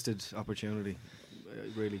wasted opportunity,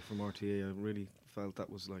 really, from RTA. I really felt that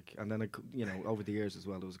was like, and then over the years as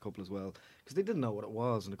well, there was a couple as well, because they didn't know what it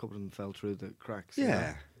was, and a couple of them fell through the cracks.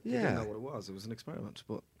 Yeah, they didn't know what it was. It was an experiment,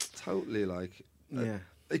 but totally like. Yeah,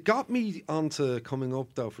 it got me onto Coming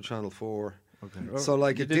Up though for Channel 4. Okay. So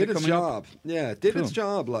like it did its job. Yeah, it did its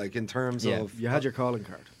job. Like in terms of you had your calling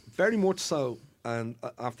card. Very much so. And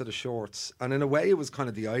after the shorts, and in a way, it was kind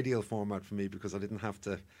of the ideal format for me because I didn't have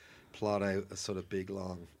to plot out a sort of big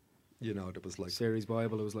long, that was like series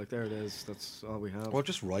Bible. It was like, there it is. That's all we have. Or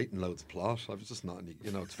just writing loads of plot. I was just not,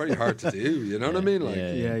 it's very hard to do. You know what I mean? Like,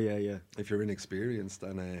 yeah. If you're inexperienced,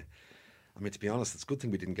 and I mean, to be honest, it's a good thing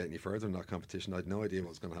we didn't get any further in that competition. I had no idea what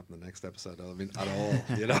was going to happen in the next episode. I mean, at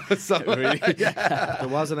all. So really, there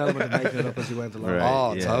was an element of making it up as you went along. Right.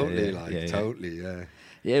 Oh, totally, totally, yeah.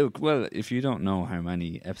 Yeah, well, if you don't know how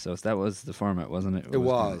many episodes, that was the format, wasn't it? It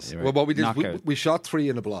was. Well, what we did, we shot 3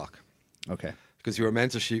 in a block. Okay. Because you were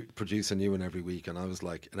meant to produce a new one every week, and I was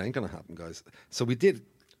like, it ain't going to happen, guys. So we did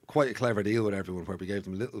quite a clever deal with everyone where we gave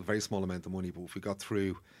them a very small amount of money, but if we got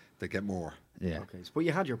through, they'd get more. Yeah. Okay. But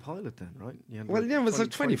you had your pilot then, right? Well, yeah, it was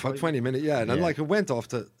like 20 minutes, yeah. And then, like, it went off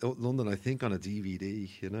to London, I think, on a DVD,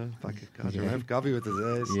 back at Gabby with his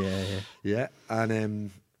days. Yeah.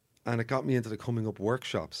 And it got me into the Coming Up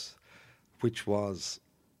workshops, which was,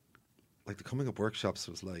 like, the Coming Up workshops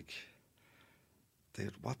was like,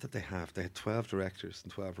 what did they have? They had 12 directors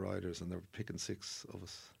and 12 writers, and they were picking 6 of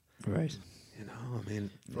us. Right. I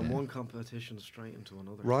mean... From one competition straight into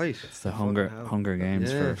another. Right. It's the Hunger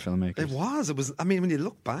Games for filmmakers. It was, I mean, when you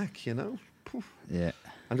look back, poof. Yeah.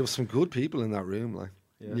 And there was some good people in that room, like,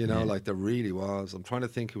 like there really was. I'm trying to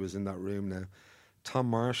think who was in that room now. Tom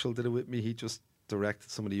Marshall did it with me. He just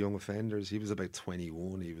directed some of the young offenders. He was about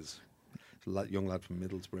 21. He was a young lad from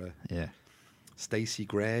Middlesbrough. Yeah. Stacey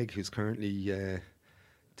Gregg, who's currently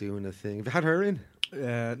doing a thing. Have you had her in?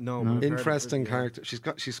 No. No. but I've heard Interesting of it, yeah. character.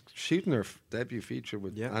 She's shooting her debut feature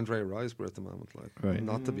with Yeah. Andrea Riseborough at the moment. Like, Right.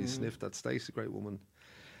 not to be sniffed at. Stacey, great woman.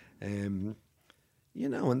 You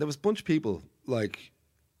know, and there was a bunch of people like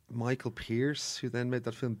Michael Pearce, who then made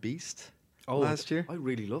that film Beast last year. I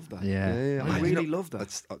really love that. Yeah. I you really know, love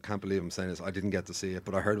that. I can't believe I'm saying this. I didn't get to see it,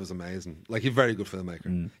 but I heard it was amazing. Like, he's a very good filmmaker.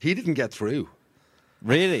 Mm. He didn't get through.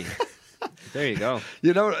 Really? There you go.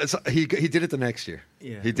 You know, he did it the next year.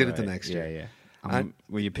 Yeah. He did it the Right. next Yeah, year. yeah. And-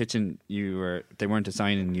 Were you pitching? They weren't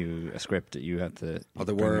assigning you a script that you had to. Oh,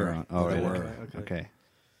 they bring were. your own? Oh, They really? were. Okay.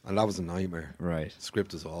 And that was a nightmare. Right. The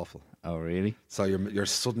script was awful. Oh, really? So you're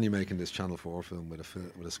suddenly making this Channel 4 film with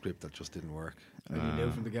a script that just didn't work. And you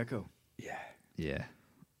knew from the get-go. Yeah. Yeah.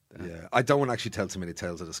 Yeah. I don't want to actually tell too many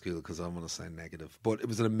tales at the school because I don't want to sound negative. But it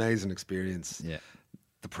was an amazing experience. Yeah.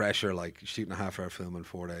 The pressure, like shooting a half-hour film in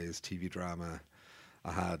 4 days, TV drama.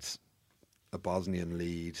 I had a Bosnian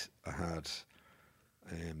lead. I had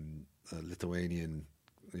a Lithuanian,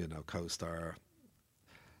 co-star.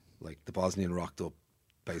 Like, the Bosnian rocked up,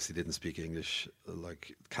 basically didn't speak English.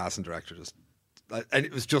 Like, casting director just, and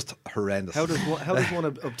it was just horrendous. How does one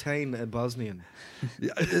obtain a Bosnian?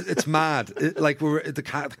 Yeah, it's mad.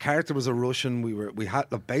 The character was a Russian. We had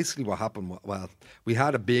basically what happened. Well, we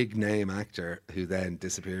had a big name actor who then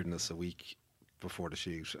disappeared on us a week before the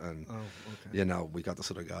shoot, and we got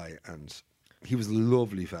this other guy, and he was a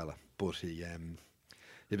lovely fella, but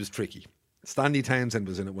it was tricky. Stanley Townsend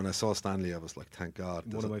was in it. When I saw Stanley, I was like, thank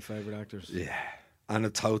God. One of my favourite actors. Yeah. And a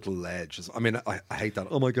total ledge. I mean, I hate that.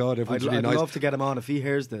 Oh my God, everyone's really I'd nice. love to get him on. If he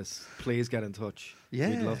hears this, please get in touch. Yeah.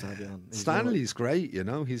 We'd love to have you on. He's Stanley's great,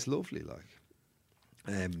 he's lovely.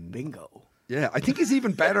 bingo. Yeah, I think he's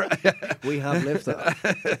even better. We have lived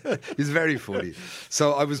that. He's very funny.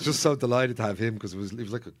 So I was just so delighted to have him because he was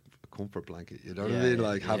like a comfort blanket. You know what I mean?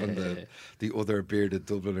 Like having the other bearded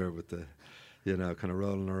Dubliner with the, kind of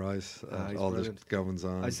rolling her eyes. He's all brilliant. the goings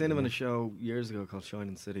on. I seen him in a show years ago called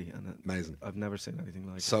Shining City, and Amazing. I've never seen anything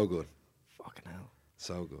like it. So good. Fucking hell.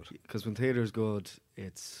 So good. Because when theatre's good,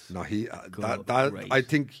 it's No, he Good. that Great. I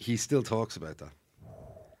think he still talks about that.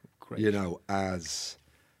 great. As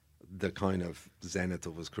the kind of zenith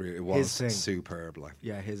of his career. It His was thing. superb. Like,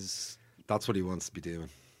 Yeah, his that's what he wants to be doing.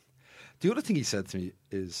 The other thing he said to me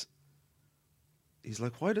is, he's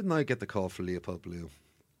like, why didn't I get the call for Leopold Bloom?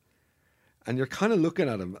 And you're kind of looking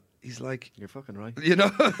at him. He's like, you're fucking right.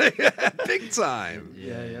 big time.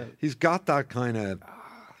 Yeah. He's got that kind of,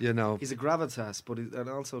 He's a gravitas, but and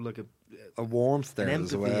also like a warmth there an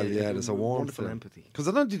as empathy, well. Yeah, there's a warmth wonderful there. empathy. Because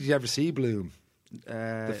I don't know, did you ever see Bloom?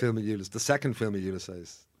 The The film of Ulysses, the second film of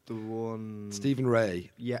Ulysses. the one, Stephen Ray.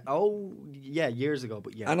 Yeah. Oh, yeah, years ago,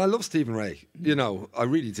 but yeah. And I love Stephen Ray. I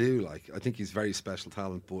really do. Like, I think he's very special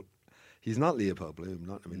talent, but he's not Leopold Bloom,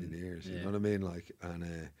 not in a million years. You know what I mean? Like,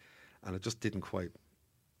 and it just didn't quite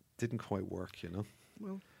work.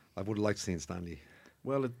 Well, I would have liked to seen Stanley.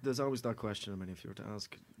 Well, there's always that question. I mean, if you were to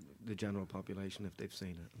ask the general population if they've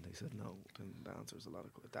seen it and they said no, then the answer's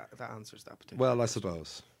that answers that particular. Well, I question.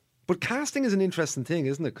 suppose. But casting is an interesting thing,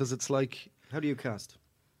 isn't it? Because it's like, How do you cast?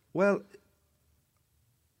 well,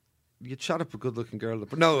 you chat up a good-looking girl,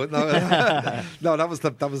 but no, no, that was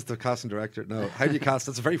the casting director. No, how do you cast?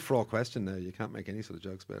 That's a very fraught question. Now you can't make any sort of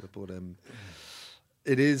jokes about it, but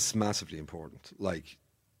it is massively important. Like,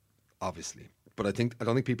 obviously, but I don't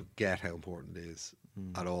think people get how important it is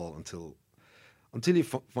at all until you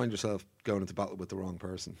find yourself going into battle with the wrong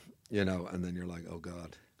person, and then you're like, oh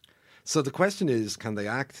God. So the question is, can they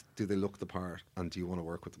act? Do they look the part? And do you want to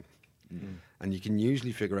work with them? And you can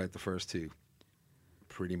usually figure out the first two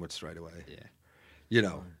pretty much straight away.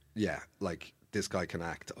 Yeah. Like, this guy can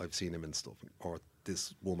act. I've seen him in stuff. Or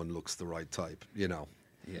this woman looks the right type, Yeah.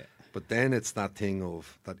 But then it's that thing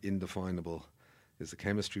of that indefinable. Is the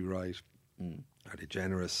chemistry right? Are they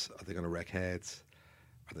generous? Are they going to wreck heads?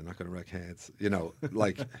 Are they not going to wreck heads?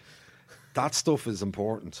 Like, that stuff is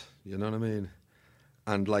important. You know what I mean?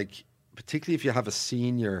 And, like, particularly if you have a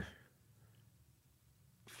senior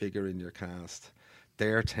figure in your cast,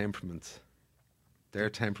 their temperament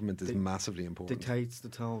is massively important. Dictates the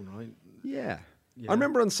tone, right? Yeah. Yeah. I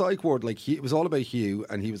remember on Psych Ward, like, it was all about Hugh,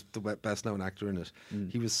 and he was the best known actor in it.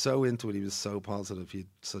 He was so into it. He was so positive. He had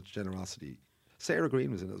such generosity. Sarah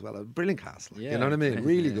Green was in it as well. A brilliant cast. Like, you know what I mean?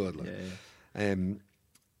 Really good. Like. Yeah.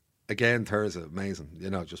 Again, Thurza, amazing.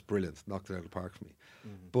 Just brilliant. Knocked it out of the park for me.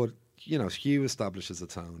 But, Hugh establishes the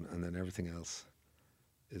tone, and then everything else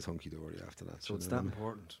is hunky-dory after that. So you it's know that what I mean?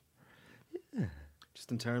 important. Yeah.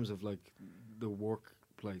 Just in terms of like the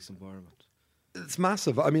workplace environment. It's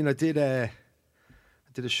massive. I mean, I did a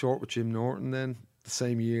short with Jim Norton then the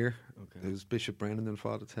same year. Okay. It was Bishop Brennan and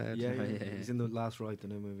Father Ted. Yeah, Yeah, yeah. he's in the last right, the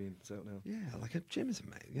new movie. It's out now. Yeah, like Jim is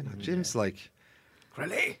amazing. You know, Jim's like,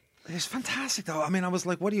 really? It's fantastic though. I mean, I was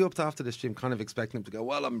like, what are you up to after this, Jim? Kind of expecting him to go,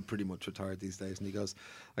 well, I'm pretty much retired these days. And he goes,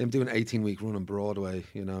 I'm doing an 18-week run on Broadway,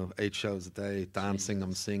 8 shows a day, dancing,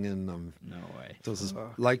 I'm singing, No way.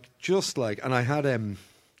 and I had, there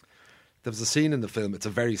was a scene in the film, it's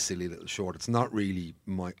a very silly little short. It's not really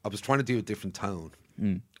I was trying to do a different tone.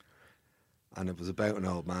 And it was about an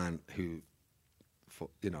old man who,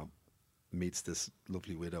 meets this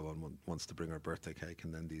lovely widow and wants to bring her birthday cake,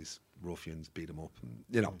 and then these ruffians beat him up, and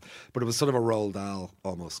But it was sort of a Roald Dahl,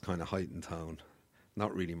 almost kind of heightened tone.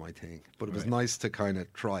 Not really my thing, but it was nice to kind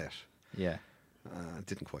of try it. Yeah. It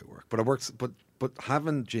didn't quite work, but it works. But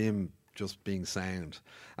having Jim just being sound,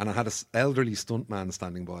 and I had an elderly stuntman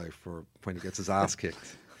standing by for when he gets his ass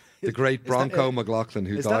kicked. The great Bronco McLaughlin,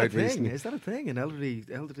 who died recently. Is that a thing? An elderly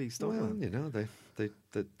stuntman? Well,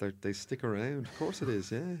 they stick around. Of course it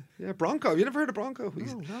is. Yeah. Bronco. You never heard of Bronco?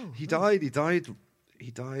 He died.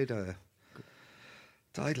 He died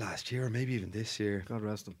last year, or maybe even this year. God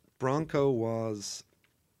rest him. Bronco's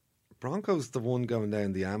the one going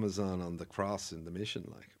down the Amazon on the cross in the mission,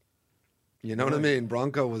 like. You know what I mean?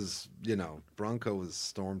 Bronco was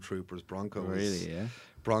stormtroopers.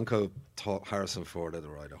 Bronco taught Harrison Ford how to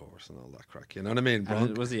ride a horse and all that crack. You know what I mean?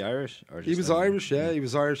 Was he Irish? Or He was Irish, yeah. He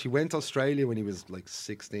was Irish. He went to Australia when he was like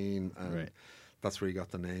 16, and that's where he got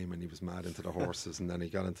the name, and he was mad into the horses, and then he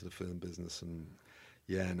got into the film business, and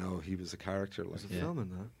he was a character. Like, There's a film in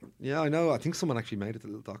that. Yeah, I know. I think someone actually made a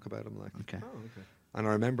little doc about him. Like, Okay. Oh, okay. And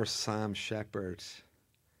I remember Sam Shepard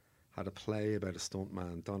had a play about a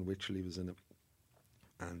stuntman. Don Wycherley was in it,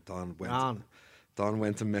 and Don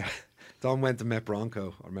went to met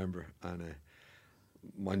Bronco, I remember, and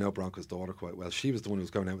I know Bronco's daughter quite well. She was the one who was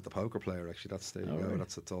going out with the poker player. Actually, there you go. Right.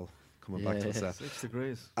 That's it's all coming back to itself. 6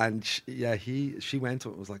 degrees. And she went to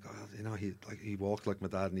it and was like, he walked like my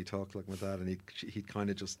dad and he talked like my dad, and he'd kind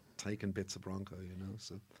of just taken bits of Bronco,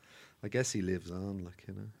 So I guess he lives on,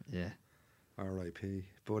 Yeah. R.I.P.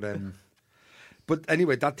 But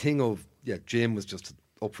anyway, that thing of Jim was just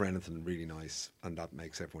up for anything really nice, and that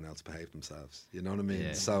makes everyone else behave themselves. You know what I mean?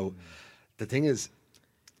 Yeah. So the thing is,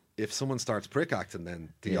 if someone starts prick acting, then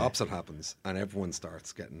the opposite happens, and everyone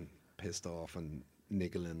starts getting pissed off and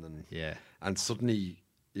niggling, and suddenly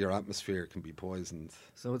your atmosphere can be poisoned.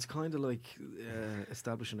 So it's kind of like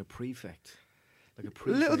establishing a prefect. Like a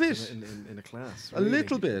prefect little bit in a class. A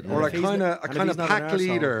little bit, Yeah. or If a he's kind not- of and if he's not an pack arsehole,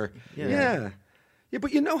 leader. yeah. Yeah,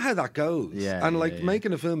 but you know how that goes. Yeah, And yeah.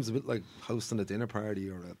 making a film is a bit like hosting a dinner party,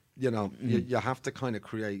 or you have to kind of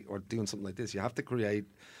create, or doing something like this, you have to create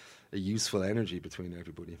a useful energy between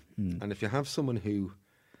everybody. And if you have someone who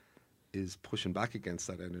is pushing back against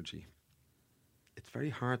that energy, it's very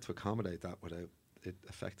hard to accommodate that without it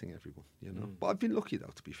affecting everyone, But I've been lucky,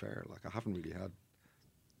 though, to be fair. Like, I haven't really had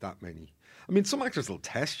that many. I mean, some actors will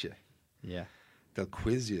test you. Yeah. They'll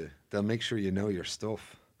quiz you. They'll make sure you know your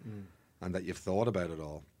stuff and that you've thought about it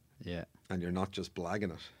all. Yeah. And you're not just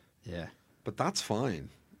blagging it. Yeah. But that's fine,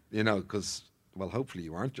 because, well, hopefully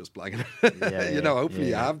you aren't just blagging it. Hopefully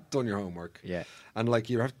you have done your homework. Yeah. And like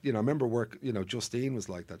I remember Justine was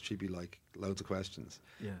like that. She'd be like, loads of questions.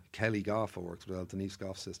 Yeah. Kelly Goff, I worked with, Denise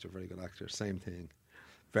Goff's sister, very good actor, same thing.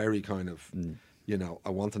 Very kind of, I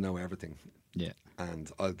want to know everything. Yeah.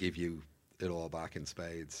 And I'll give you it all back in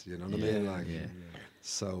spades. You know what I mean? Like,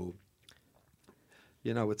 so,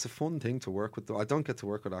 it's a fun thing to work with. I don't get to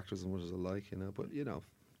work with actors as much as I like, but,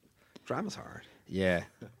 drama's hard. Yeah.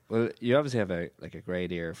 Well, you obviously have a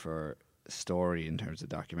great ear for story in terms of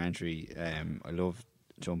documentary. I love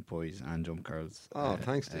Jump Boys and Jump Girls. Oh,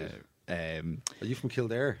 thanks, dude. Are you from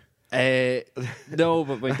Kildare? No,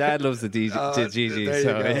 but my dad loves the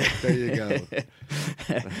DJ. There you go.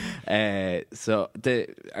 So,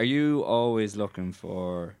 are you always looking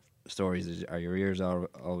for stories? Are your ears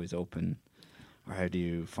always open, or how do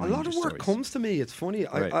you find a lot of your work stories? comes to me? It's funny.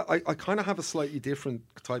 Right. I kind of have a slightly different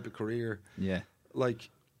type of career. Yeah. Like,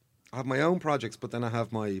 I have my own projects, but then I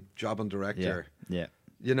have my job and director. Yeah.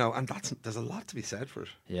 And there's a lot to be said for it.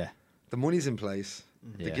 Yeah. The money's in place.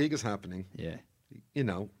 Yeah. The gig is happening. Yeah.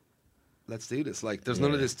 Let's do this. Like, there's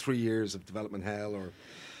none of this 3 years of development hell, or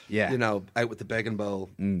out with the begging bowl.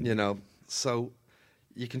 So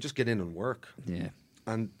you can just get in and work. Yeah.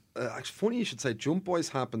 And actually, funny you should say, Jump Boys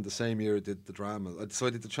happened the same year I did the drama. So I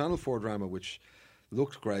did the Channel 4 drama, which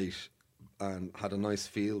looked great and had a nice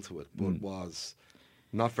feel to it, but was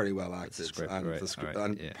not very well acted. The script, and right. the script, All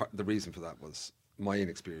right, and yeah. the reason for that was my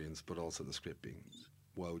inexperience, but also the script being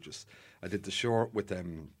I did the short with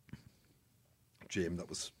Jim, that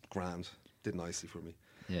was grand, did nicely for me.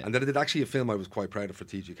 Yeah. And then I did actually a film I was quite proud of for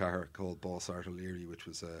T.G. Carr called Boss Art O'Leary, which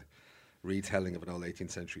was a retelling of an old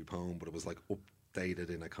 18th century poem, but it was like updated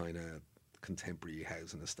in a kind of contemporary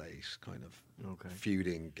housing estate, kind of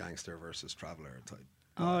feuding gangster versus traveller type.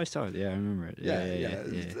 Oh, I saw it. Yeah, I remember it. Yeah.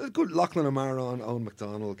 It's a good Lachlan O'Mara, Owen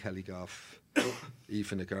MacDonald, Kelly Goff,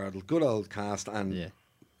 Aoife McArdle, good old cast, and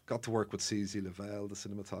got to work with Susie Lavelle, the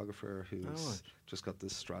cinematographer, who's just got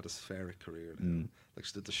this stratospheric career now. Like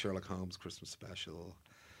she did the Sherlock Holmes Christmas special,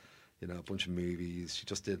 you know, a bunch of movies. She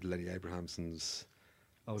just did Lenny Abrahamson's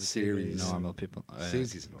series. Normal People.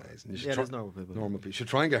 Susie's amazing. There's normal people. Normal people. Should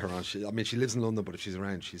try and get her on. She lives in London, but if she's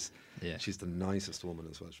around, she's the nicest woman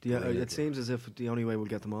as well. It seems as if the only way we'll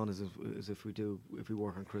get them on is if we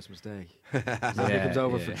work on Christmas Day. Somebody comes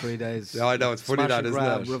over for 3 days. Yeah, I know, it's funny that, isn't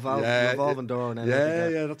it? Revolving door and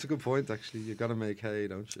then that's a good point actually. You got to make hay,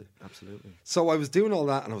 don't you? Absolutely. So I was doing all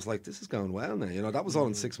that and I was like, this is going well now. You know, that was all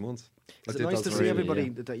in 6 months. Is it nice to see everybody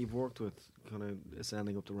that you've worked with kind of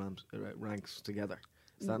ascending up the ranks together?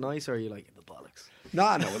 Is that nice, or are you like, the bollocks?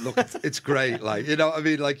 No, look, it's great. Like, you know, I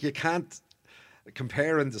mean, like, you can't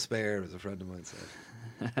compare and despair, as a friend of mine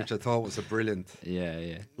said, which I thought was a brilliant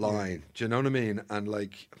line. Do you know what I mean? And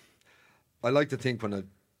like, I like to think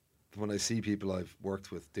when I see people I've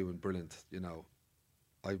worked with doing brilliant, you know,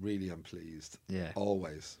 I really am pleased. Yeah,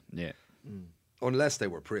 always. Yeah. Unless they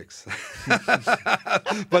were pricks.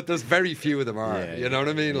 But there's very few of them are. You know what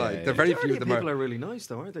I mean? Like, there are very few of them people are really nice,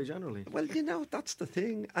 though, aren't they, generally? Well, you know, that's the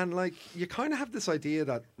thing. And, like, you kind of have this idea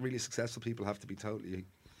that really successful people have to be totally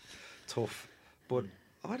tough. But,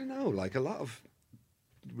 I don't know, like, a lot of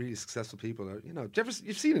really successful people are, you know,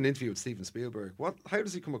 you've seen an interview with Steven Spielberg. How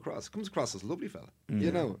does he come across? He comes across as a lovely fella,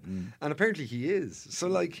 you know, and apparently he is. So,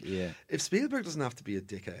 like, if Spielberg doesn't have to be a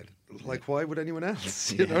dickhead, like, why would anyone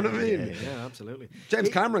else? You know what I mean? Yeah, absolutely. James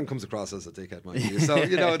Cameron comes across as a dickhead, mind you. So,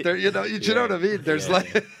 you know, you know what I mean? There's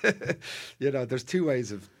like, you know, there's two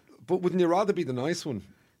ways of. But wouldn't you rather be the nice one?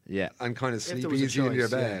 Yeah, and kind of sleep easy in your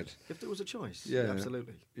bed. Yeah. If there was a choice,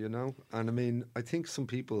 absolutely. You know, and I mean, I think some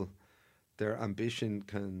people, their ambition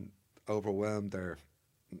can overwhelm their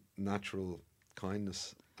natural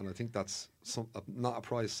kindness, and I think that's not a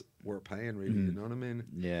price worth paying, really. You know what I mean?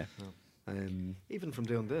 Yeah. Even from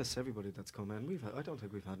doing this, everybody that's come in, I don't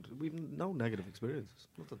think we've no negative experiences.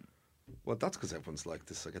 Nothing. Well, that's because everyone's like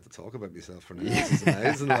this. I get to talk about myself for now. This is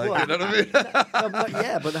amazing. Like, you know what I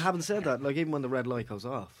mean? But having said that, like, even when the red light goes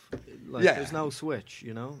off, like, there's no switch,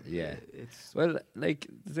 you know? Yeah. Well, like,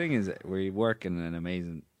 the thing is, we work in an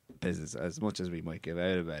amazing business. As much as we might give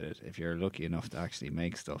out about it, if you're lucky enough to actually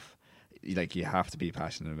make stuff, like, you have to be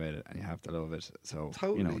passionate about it and you have to love it. So,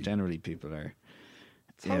 you know, generally people are...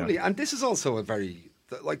 Totally. You know. And this is also a very...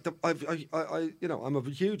 Like, you know, I'm a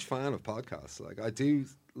huge fan of podcasts. Like, I do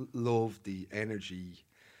love the energy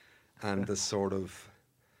and the sort of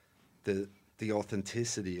the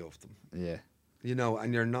authenticity of them. Yeah. You know,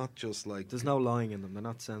 and you're not just like... There's no lying in them. They're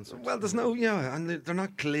not censored. Well, there's no... Yeah, and they're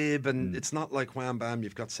not glib, and it's not like wham bam,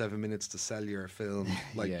 you've got 7 minutes to sell your film.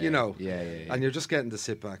 Like, you know. Yeah. And you're just getting to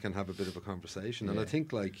sit back and have a bit of a conversation. And I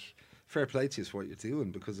think, like, fair play to you is what you're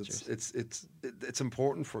doing, because it's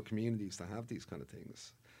important for communities to have these kind of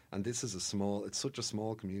things. And this is it's such a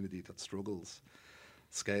small community that struggles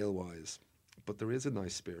scale-wise. But there is a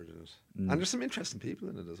nice spirit in it. And there's some interesting people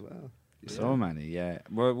in it as well. So many, yeah.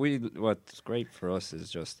 Well, what's great for us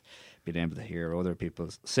is just being able to hear other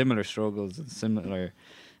people's similar struggles and similar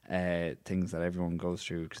things that everyone goes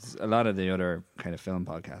through. Because a lot of the other kind of film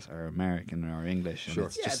podcasts are American or English, and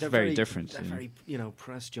it's just very different. They're very, you know,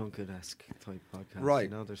 press junket-esque type podcasts. Right.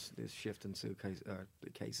 You know, there's shifting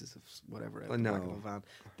cases of whatever. I know.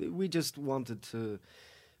 We just wanted to...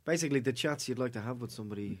 Basically, the chats you'd like to have with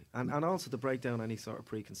somebody, and also to break down any sort of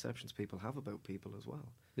preconceptions people have about people as well.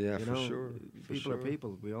 Yeah, you know, sure. People are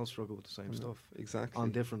people. We all struggle with the same stuff. Exactly. On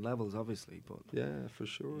different levels, obviously. But yeah, for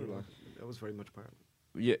sure. You know, that was very much part of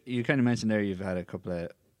it. You kind of mentioned there you've had a couple of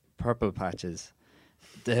purple patches.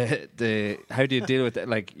 How do you deal with it?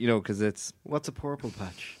 Like, you know, because it's... What's a purple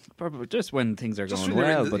patch? Purple, just when things are just going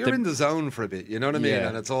well. But you're in the zone for a bit, you know what I mean?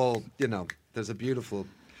 And it's all, you know, there's a beautiful...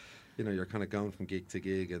 You know, you're kind of going from gig to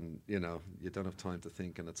gig, and you know, you don't have time to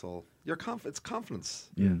think, and it's all it's confidence.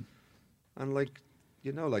 Yeah, and like,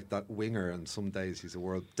 you know, like that winger, and some days he's a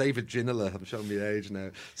world David Ginola. I'm showing my age now.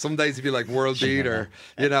 Some days he'd be like world beater,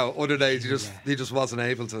 you know. Other days he just wasn't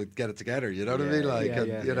able to get it together. You know what I mean? Like,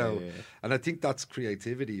 you know, and I think that's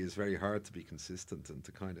creativity is very hard to be consistent and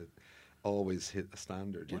to kind of always hit a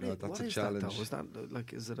standard. You know, that's a challenge. That, though? Is that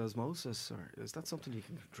like, is it osmosis, or is that something you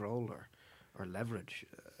can control or leverage?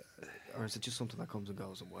 Or is it just something that comes and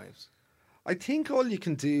goes in waves? I think all you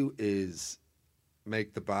can do is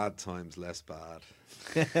make the bad times less bad.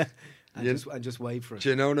 and just wait for it. Do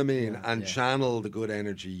you know what I mean? Yeah. And channel the good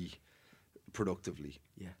energy productively.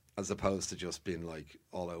 Yeah. As opposed to just being like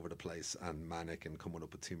all over the place and manic and coming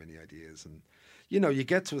up with too many ideas. And, you know, you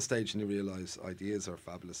get to a stage and you realise ideas are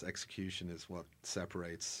fabulous. Execution is what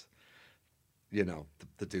separates, you know,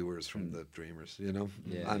 the doers from the dreamers, you know?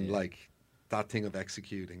 Yeah, and yeah. like that thing of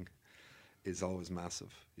executing is always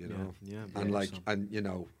massive, you know? Yeah, And very like, so. and, you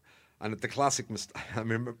know, and the classic I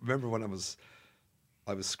remember when I was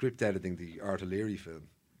script editing the Artillery film.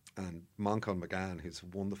 And Moncon McGann, who's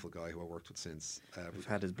a wonderful guy who I worked with since. We've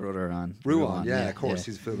had his brother on. Ruan, yeah, of course,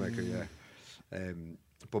 he's a filmmaker, yeah.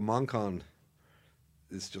 But Moncon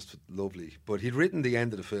is just lovely. But he'd written the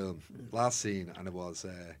end of the film, last scene, and it was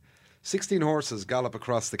 16 horses gallop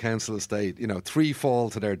across the council estate, you know, 3 fall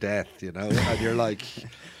to their death, you know, and you're like...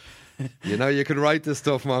 You know, you can write this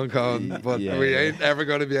stuff, Moncon, but we ain't ever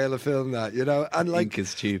going to be able to film that, you know? And like, ink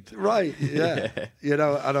is cheap. Right, yeah. You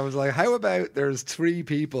know, and I was like, how about there's 3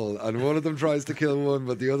 people and one of them tries to kill one,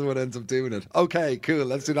 but the other one ends up doing it? Okay, cool,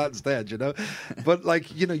 let's do that instead, you know? But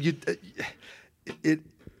like, you know,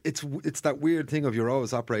 it's that weird thing of you're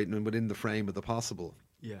always operating within the frame of the possible.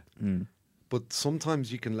 Yeah. But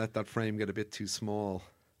sometimes you can let that frame get a bit too small,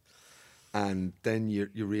 and then you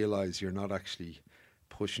realise you're not actually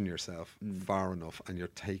pushing yourself far enough, and you're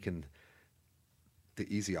taking the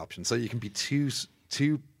easy option. So you can be too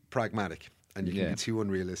pragmatic, and you can be too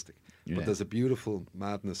unrealistic. But there's a beautiful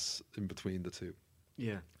madness in between the two.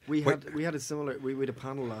 Yeah, we had a similar. We had a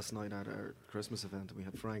panel last night at our Christmas event, and we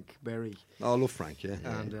had Frank Berry. Oh, I love Frank, yeah.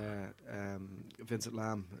 And Vincent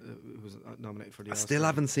Lamb, who was nominated for the I Oscar. still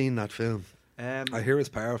haven't seen that film. I hear it's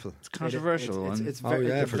powerful. It's controversial. It's very,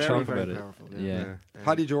 yeah, it's for very, sure. very Talk about it. powerful. Yeah.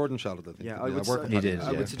 Paddy Jordan shot it, I think. Yeah, I I would, worked with He Paddy. did,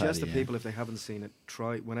 I yeah. would suggest Paddy, to people, if they haven't seen it,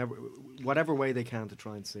 try whatever way they can to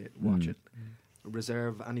try and see it, watch it.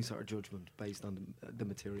 Reserve any sort of judgment based on the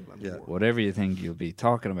material and the work. Whatever you think, you'll be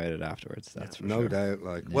talking about it afterwards. That's for No sure. doubt.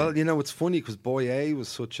 Like, well, you know, it's funny because Boy A was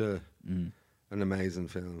such an amazing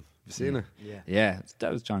film. Have you seen it? Yeah. Yeah,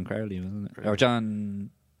 that was John Crowley, wasn't it? Or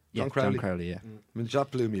John Crowley. John Crowley, yeah. I mean,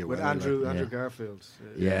 that blew me away. With Andrew Yeah. Garfield.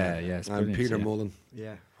 Yeah, it's and brilliant, Peter yeah. Mullen.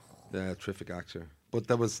 Yeah. Yeah, terrific actor. But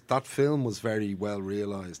that film was very well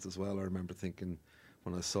realised as well. I remember thinking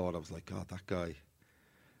when I saw it, I was like, God, that guy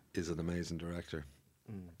is an amazing director.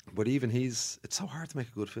 But even it's so hard to make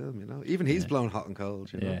a good film, you know. Even he's blown hot and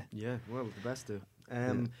cold, you know. Yeah. Yeah, well, the best do.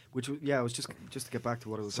 I was just to get back to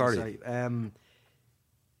what I was Sorry. going to say.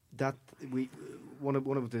 That one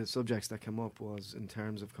of the subjects that came up was in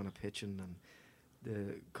terms of kind of pitching and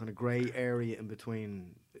the kind of grey area in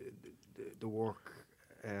between the work.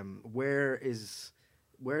 Where is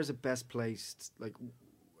it best placed? Like,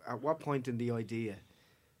 at what point in the idea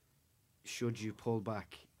should you pull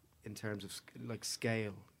back in terms of like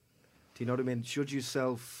scale? Do you know what I mean? Should you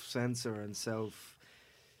self-censor and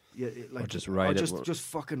like, or just write it? Just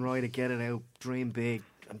fucking write it, get it out, dream big,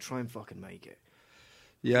 and try and fucking make it.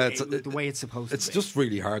 Yeah, the way it's supposed to be. It's just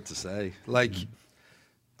really hard to say. Like,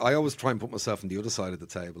 I always try and put myself on the other side of the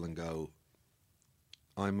table and go,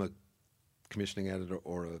 I'm a commissioning editor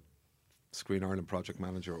or a Screen Ireland project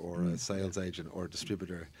manager or a sales agent or a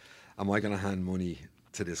distributor. Am I going to hand money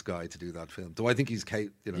to this guy to do that film? Do I think he's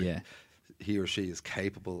he or she is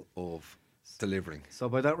capable of delivering? So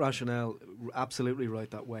by that rationale, absolutely right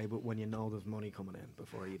that way. But when you know there's money coming in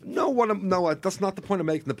before you even that's not the point I'm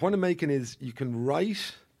making. The point I'm making is you can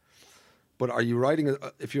write, but are you writing?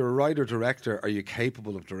 If you're a writer director, are you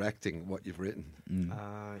capable of directing what you've written?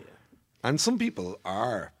 Yeah. And some people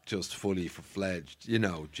are just fully fledged, you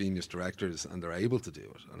know, genius directors, and they're able to do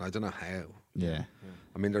it. And I don't know how. Yeah.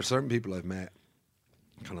 I mean, there's certain people I've met,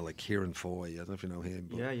 kind of like Kieran Foy. I don't know if you know him.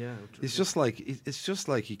 But Yeah. it's just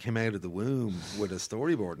like he came out of the womb with a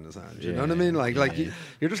storyboard in his hand. You know what I mean? Like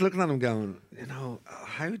you're just looking at him going, you know,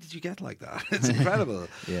 how did you get like that? It's incredible.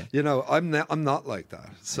 Yeah. You know, I'm not like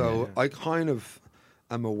that. So I kind of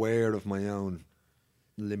am aware of my own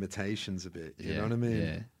limitations a bit. You know what I mean?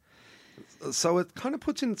 Yeah. So it kind of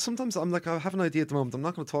puts in. Sometimes I'm like, I have an idea at the moment. I'm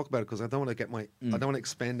not going to talk about it because I don't want to I don't want to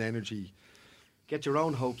expend energy. Get your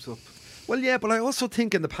own hopes up. Well, yeah, but I also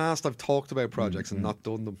think in the past I've talked about projects and not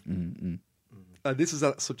done them. And this is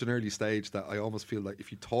at such an early stage that I almost feel like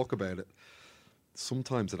if you talk about it,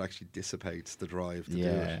 sometimes it actually dissipates the drive to do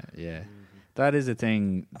it. Yeah. That is a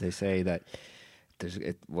thing they say, that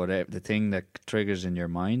whatever the thing that triggers in your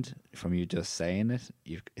mind from you just saying it,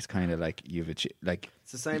 it's kind of like you've achieved. Like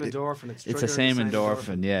it's the same endorphin. It's the same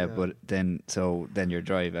endorphin, yeah. But then your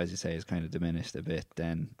drive, as you say, is kind of diminished a bit.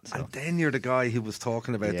 Then and then you're the guy who was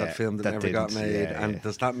talking about that film that never got made. And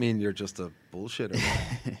does that mean you're just a bullshitter?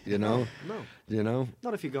 You know, no. You know,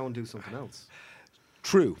 not if you go and do something else.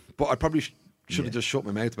 True, but I probably should have just shut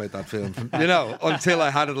my mouth about that film, you know, until I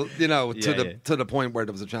had it, you know, to the point where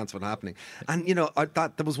there was a chance of it happening. And you know,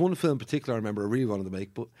 there was one film in particular I remember I really wanted to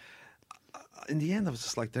make, but in the end I was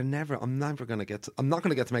just like, I'm not going to get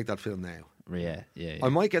to make that film now. Yeah. I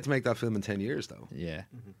might get to make that film in 10 years though. Yeah.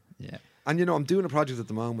 And you know, I'm doing a project at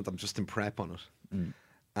the moment. I'm just in prep on it,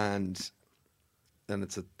 and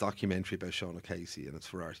it's a documentary about Sean O'Casey, and it's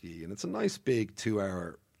for RTE, and it's a nice big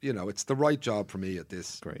 2-hour. You know, it's the right job for me at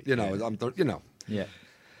this. Great. You know, you know. Yeah.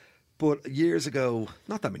 But years ago,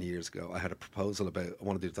 not that many years ago, I had a proposal about, I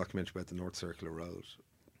want to do a documentary about the North Circular Road,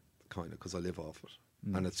 kind of, because I live off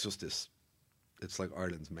it. And it's just this, it's like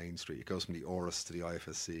Ireland's main street. It goes from the Oris to the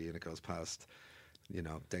IFSC, and it goes past, you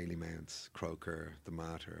know, Daly Mount, Croker, the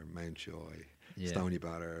Mater, Mountjoy, Stony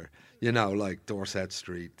Batter, you know, like Dorset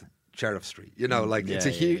Street, Sheriff Street. You know, like it's a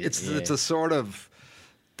huge, it's a sort of,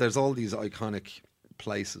 there's all these iconic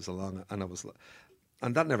places along it,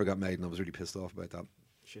 and that never got made, and I was really pissed off about that.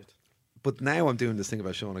 Shit. But now I'm doing this thing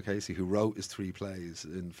about Sean O'Casey, who wrote his 3 plays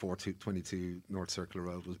in 422 North Circular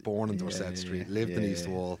Road, was born in Dorset Street, lived in East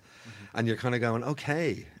Wall, and you're kind of going,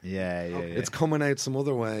 okay, it's coming out some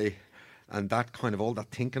other way, and that kind of all that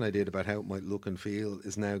thinking I did about how it might look and feel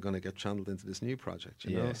is now going to get channeled into this new project,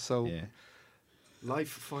 you know. So. Yeah. Life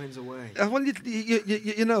finds a way. Well,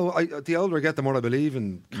 you know, the older I get, the more I believe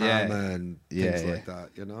in karma and things like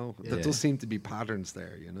that, you know. There does seem to be patterns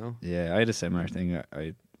there, you know. Yeah, I had a similar thing.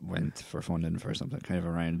 I went for funding for something kind of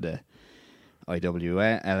around the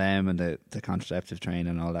IWLM and the contraceptive training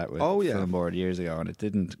and all that with Film Board years ago, and it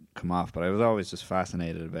didn't come off, but I was always just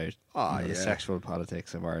fascinated about the sexual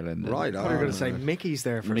politics of Ireland. Right. I thought you were going to say Mickey's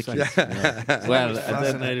there for Mickey's, a second. Yeah. Well,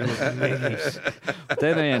 fascinated with Mickey's.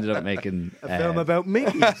 Then I ended up making a film about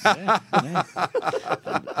Mickey's.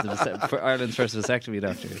 For Ireland's first vasectomy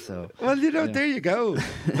doctor. So, well, you know, there you go.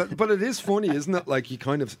 But it is funny, isn't it? Like you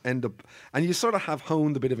kind of end up, and you sort of have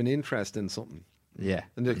honed a bit of an interest in something. Yeah.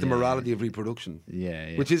 And the morality of reproduction.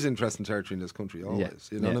 Yeah. Which is interesting territory in this country always.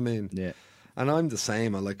 You know what I mean? Yeah. And I'm the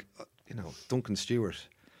same. I like, you know, Duncan Stewart,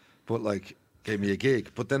 but like gave me a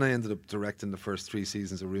gig. But then I ended up directing the first 3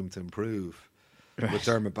 seasons of Room to Improve with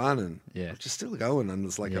Dermot Bannon, which is still going, and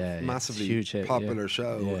it's like a massively huge popular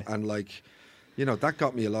show. Yeah. And like, you know, that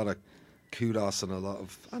got me a lot of kudos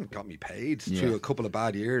and got me paid through a couple of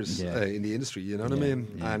bad years in the industry, you know what I mean?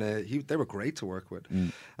 Yeah. And they were great to work with.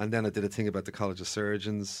 And then I did a thing about the College of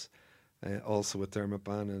Surgeons, also with Dermot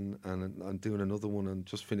Bannon, and I'm doing another one, and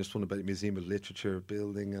just finished one about the Museum of Literature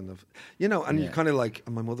building, and you know, and you kind of like,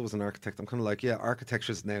 and my mother was an architect, I'm kind of like,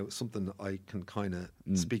 architecture is now something that I can kind of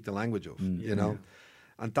speak the language of, you know,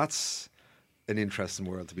 and that's an interesting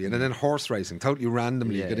world to be in. And then horse racing, totally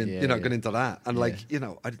randomly get into that, and like, you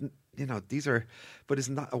know, I didn't. You know, but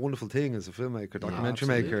isn't that a wonderful thing as a filmmaker, documentary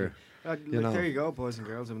maker? There you go, boys and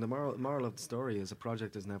girls. I mean, the moral of the story is a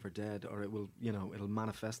project is never dead, or it will, you know, it'll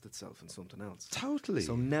manifest itself in something else. Totally.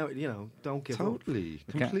 So now, you know, don't give up. Totally,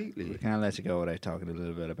 completely. We can't let you go without talking a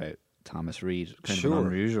little bit about Thomas Reid. Kind of an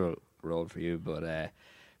unusual role for you, but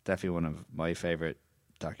definitely one of my favourite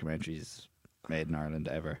documentaries made in Ireland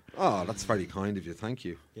ever. Oh, that's very kind of you. Thank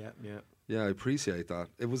you. Yeah. Yeah, I appreciate that.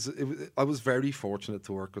 I was very fortunate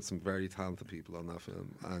to work with some very talented people on that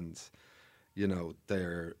film, and you know,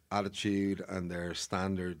 their attitude and their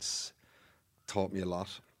standards taught me a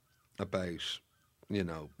lot about, you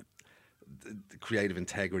know, the creative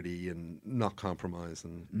integrity and not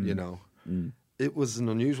compromising. You know, it was an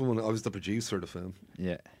unusual one. I was the producer of the film.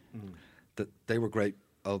 Yeah, that they were great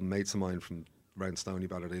old mates of mine from around Stony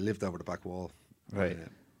Batter. They lived over the back wall, right?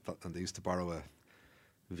 And they used to borrow a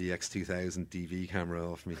VX2000 DV camera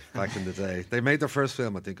off me back in the day. They made their first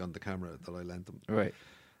film, I think, on the camera that I lent them. Right.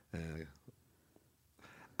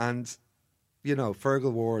 And, you know,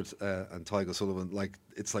 Fergal Ward and Tyga Sullivan, like,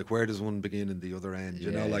 it's like, where does one begin and the other end? You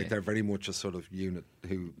know, like, they're very much a sort of unit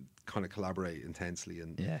who kind of collaborate intensely,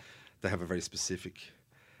 and they have a very specific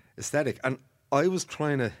aesthetic. And I was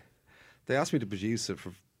they asked me to produce it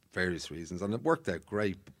for various reasons, and it worked out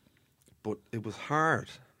great, but it was hard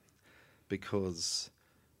because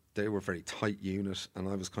they were a very tight unit, and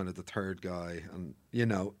I was kind of the third guy, and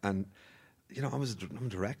I'm a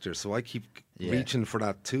director, so I keep reaching for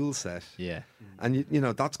that tool set, and you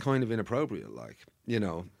know, that's kind of inappropriate, like, you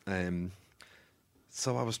know,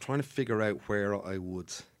 so I was trying to figure out where I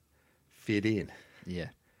would fit in, Yeah.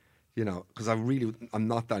 You know, because I'm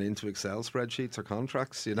not that into Excel spreadsheets or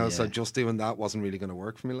contracts, you know, so Yeah. just doing that wasn't really going to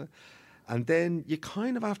work for me. And then you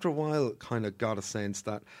kind of, after a while, kind of got a sense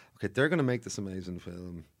that, okay, they're going to make this amazing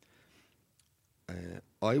film.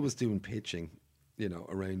 I was doing pitching, you know,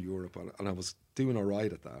 around Europe, and I was doing all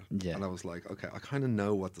right at that. Yeah. And I was like, okay, I kind of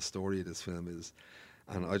know what the story of this film is,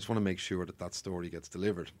 and I just want to make sure that that story gets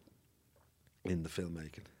delivered in the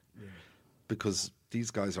filmmaking. Yeah. Because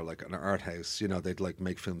these guys are like an art house, you know, they'd like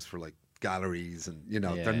make films for like galleries, and you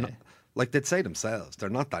know, Yeah. they're not, like they'd say themselves, they're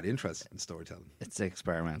not that interested in storytelling. It's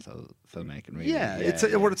experimental filmmaking, really. Yeah,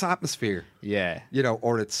 or it's atmosphere, Yeah. you know,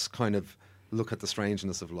 or it's kind of look at the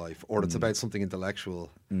strangeness of life, or it's about something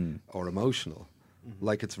intellectual or emotional.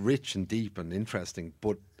 Like it's rich and deep and interesting,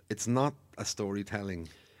 but it's not a storytelling.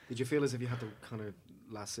 Did you feel as if you had to kind of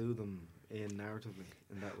lasso them in narratively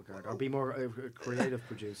in that regard, or be more a creative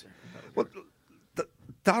producer in that regard? Well,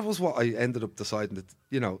 that was what I ended up deciding that,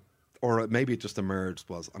 you know, or maybe it just emerged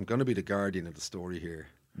was I'm going to be the guardian of the story here,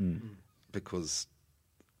 because,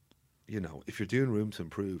 you know, if you're doing Room to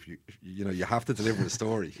Improve, you know you have to deliver the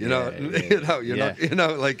story. You know, you're not, you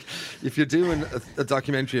know, like if you're doing a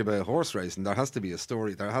documentary about horse racing, there has to be a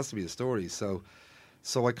story. There has to be a story. So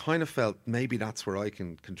I kind of felt maybe that's where I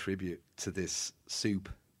can contribute to this soup.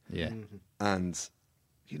 Yeah. And,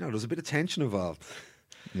 you know, there's a bit of tension involved.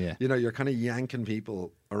 Yeah. You know, you're kind of yanking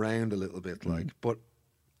people around a little bit, like. But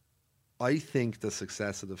I think the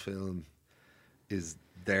success of the film is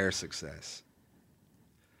their success.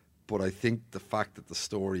 But I think the fact that the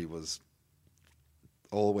story was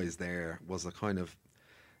always there was a kind of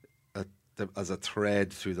as a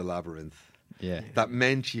thread through the labyrinth. Yeah. That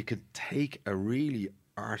meant you could take a really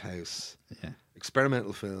art house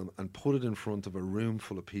experimental film and put it in front of a room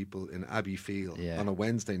full of people in Abbeyfield on a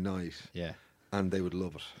Wednesday night, and they would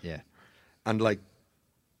love it. Yeah. And like,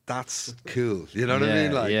 that's cool. You know what I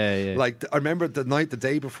mean? Like, like I remember the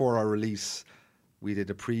day before our release, we did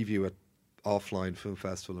a preview at Offline Film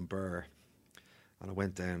Festival in Birr, and I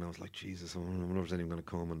went down and I was like, Jesus, I wonder if there's anyone going to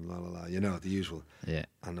come, and la la la, you know, the usual. Yeah.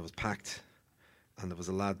 And it was packed. And there was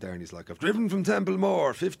a lad there, and he's like, I've driven from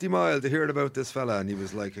Templemore 50 miles to hear about this fella. And he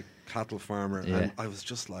was like a cattle farmer. And I was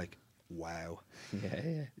just like, wow.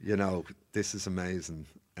 Yeah. You know, this is amazing.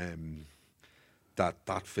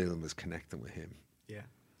 That film is connecting with him. Yeah.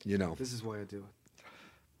 You know. This is why I do it.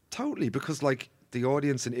 Totally, because like the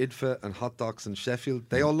audience in Idfa and Hot Docs in Sheffield,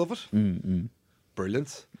 they all love it.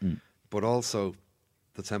 Brilliant. But also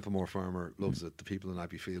the Templemore farmer loves it. The people in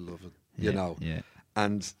Abbeyfield love it. You know. Yeah.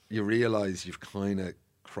 And you realise you've kind of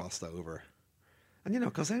crossed over. And, you know,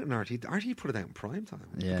 it goes out in RT put it out in prime time.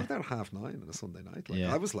 Yeah. They put it out at 9:30 on a Sunday night. Like,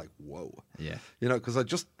 Yeah. I was like, whoa. Yeah. You know,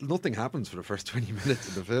 because nothing happens for the first 20 minutes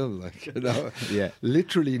of the film. Like, you know, Yeah.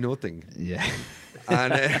 literally nothing. Yeah.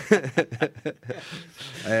 And,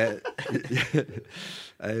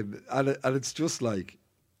 and it's just like,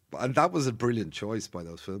 and that was a brilliant choice by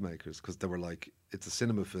those filmmakers, because they were like, it's a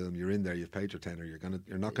cinema film, you're in there, you've paid your tenner, you're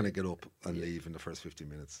not going to get up and leave in the first 50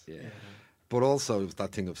 minutes. Yeah. But also it was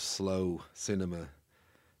that thing of slow cinema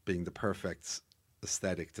being the perfect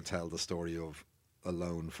aesthetic to tell the story of a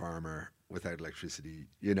lone farmer without electricity,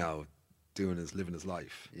 you know, living his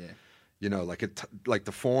life. Yeah. You know, like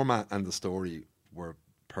the format and the story were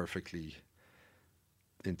perfectly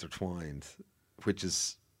intertwined, which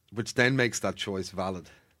then makes that choice valid.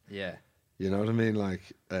 Yeah. You know what I mean? Like,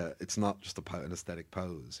 it's not just an aesthetic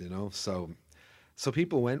pose, you know? So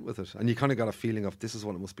people went with it, and you kind of got a feeling of this is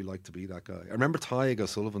what it must be like to be that guy. I remember Tig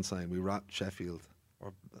O'Sullivan saying, we were at Sheffield,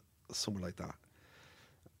 or somewhere like that.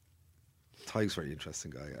 Tig's a very interesting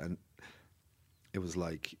guy, and it was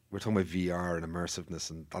like, we're talking about VR and immersiveness,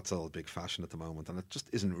 and that's all big fashion at the moment, and it just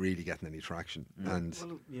isn't really getting any traction. And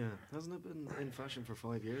Well, yeah, hasn't it been in fashion for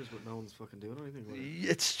 5 years, but no one's fucking doing anything with it?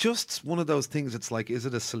 it's just one of those things. It's like, is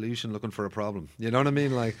it a solution looking for a problem? You know what I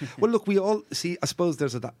mean? Like, well, look, we all see. I suppose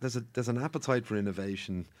there's an appetite for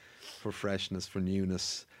innovation, for freshness, for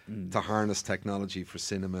newness, to harness technology for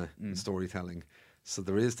cinema and storytelling. So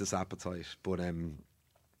there is this appetite, but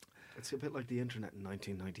It's a bit like the internet in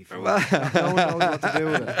 1994. No one knows what to do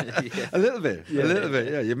with it. a little bit.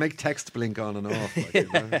 Yeah, you make text blink on and off. Like,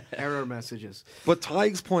 you know? Error messages. But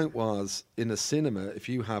Tig's point was, in a cinema, if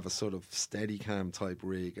you have a sort of Steadicam type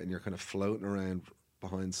rig and you're kind of floating around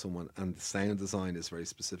behind someone, and the sound design is very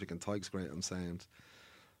specific, and Tig's great on sound,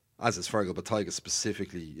 as is Fergal, but Tig is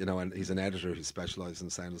specifically, you know, and he's an editor who specialises in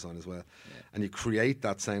sound design as well. Yeah. And you create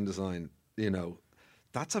that sound design, you know,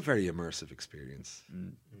 that's a very immersive experience.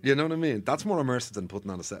 You know what I mean? That's more immersive than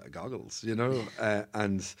putting on a set of goggles, you know?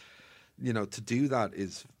 And, you know, to do that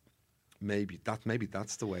is maybe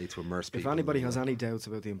that's the way to immerse people. If anybody has any doubts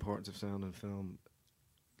about the importance of sound in film,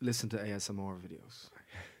 listen to ASMR videos.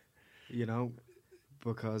 You know,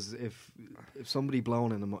 because if somebody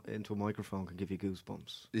blown into a microphone can give you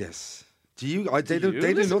goosebumps. Yes. Do you? They do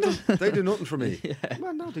nothing. They do nothing for me.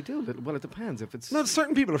 Well, no, they do. Well, it depends. If it's No,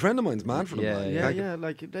 certain people, a friend of mine's mad for them. yeah,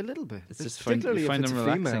 like a little bit. It's just particularly find if it's them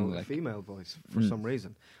a relaxing, female voice for some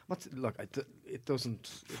reason. It doesn't.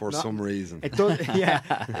 For some reason. It does. Yeah,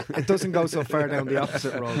 it doesn't go so far down the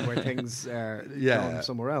opposite road where things are going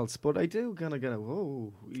somewhere else. But I do kind of get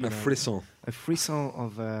a frisson. A frisson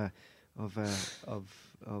of.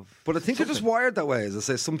 But I think you're just wired that way. As I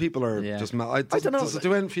say, some people are just mad. I don't know. Does it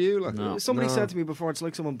do anything for you? Like, no. Somebody said to me before, it's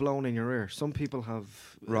like someone blowing in your ear. Some people have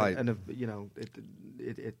and you know it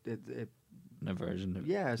an aversion.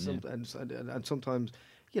 Yeah, and sometimes.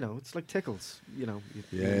 You know, it's like tickles. You know,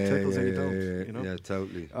 tickles and you don't. You know? Yeah,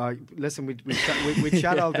 totally. Listen, we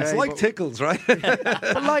chat all day. It's like tickles, right?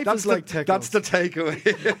 Life is like tickles. That's the takeaway.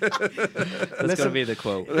 That's going to be the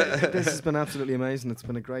quote. This has been absolutely amazing. It's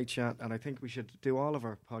been a great chat, and I think we should do all of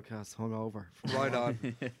our podcasts hungover. Right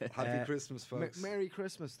on. Happy Christmas, folks. Merry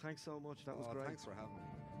Christmas. Thanks so much. That was great. Thanks for having me.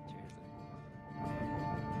 Cheers.